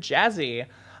Dear Jazzy.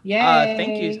 Yay!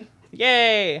 Thank you.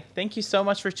 Yay! Thank you so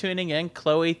much for tuning in,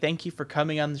 Chloe. Thank you for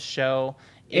coming on the show.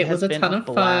 It was has a been ton of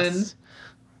blast.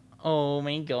 Oh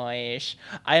my gosh.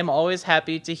 I am always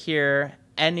happy to hear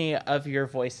any of your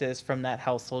voices from that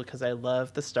household because I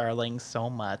love the Starlings so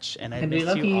much. And I And miss we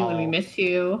love you, all. and we miss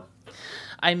you.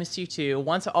 I miss you too.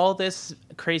 Once all this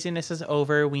craziness is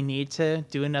over, we need to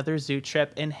do another zoo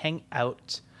trip and hang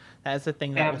out. That is the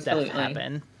thing that will Absolutely. definitely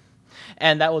happen.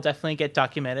 And that will definitely get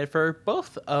documented for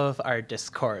both of our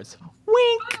Discords.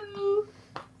 Wink!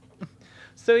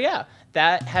 So yeah,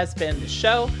 that has been the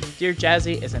show. Dear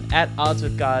Jazzy is an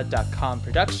atoddswithgod.com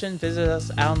production. Visit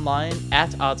us online at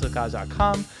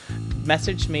oddswithgod.com.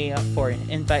 Message me for an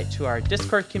invite to our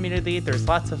Discord community. There's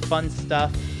lots of fun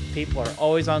stuff. People are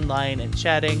always online and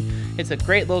chatting. It's a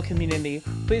great little community.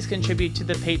 Please contribute to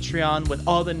the Patreon with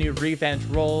all the new revamped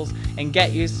roles and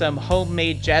get you some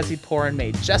homemade jazzy porn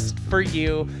made just for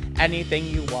you. Anything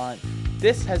you want.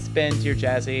 This has been Dear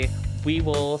Jazzy. We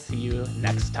will see you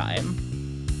next time.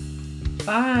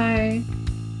 Bye.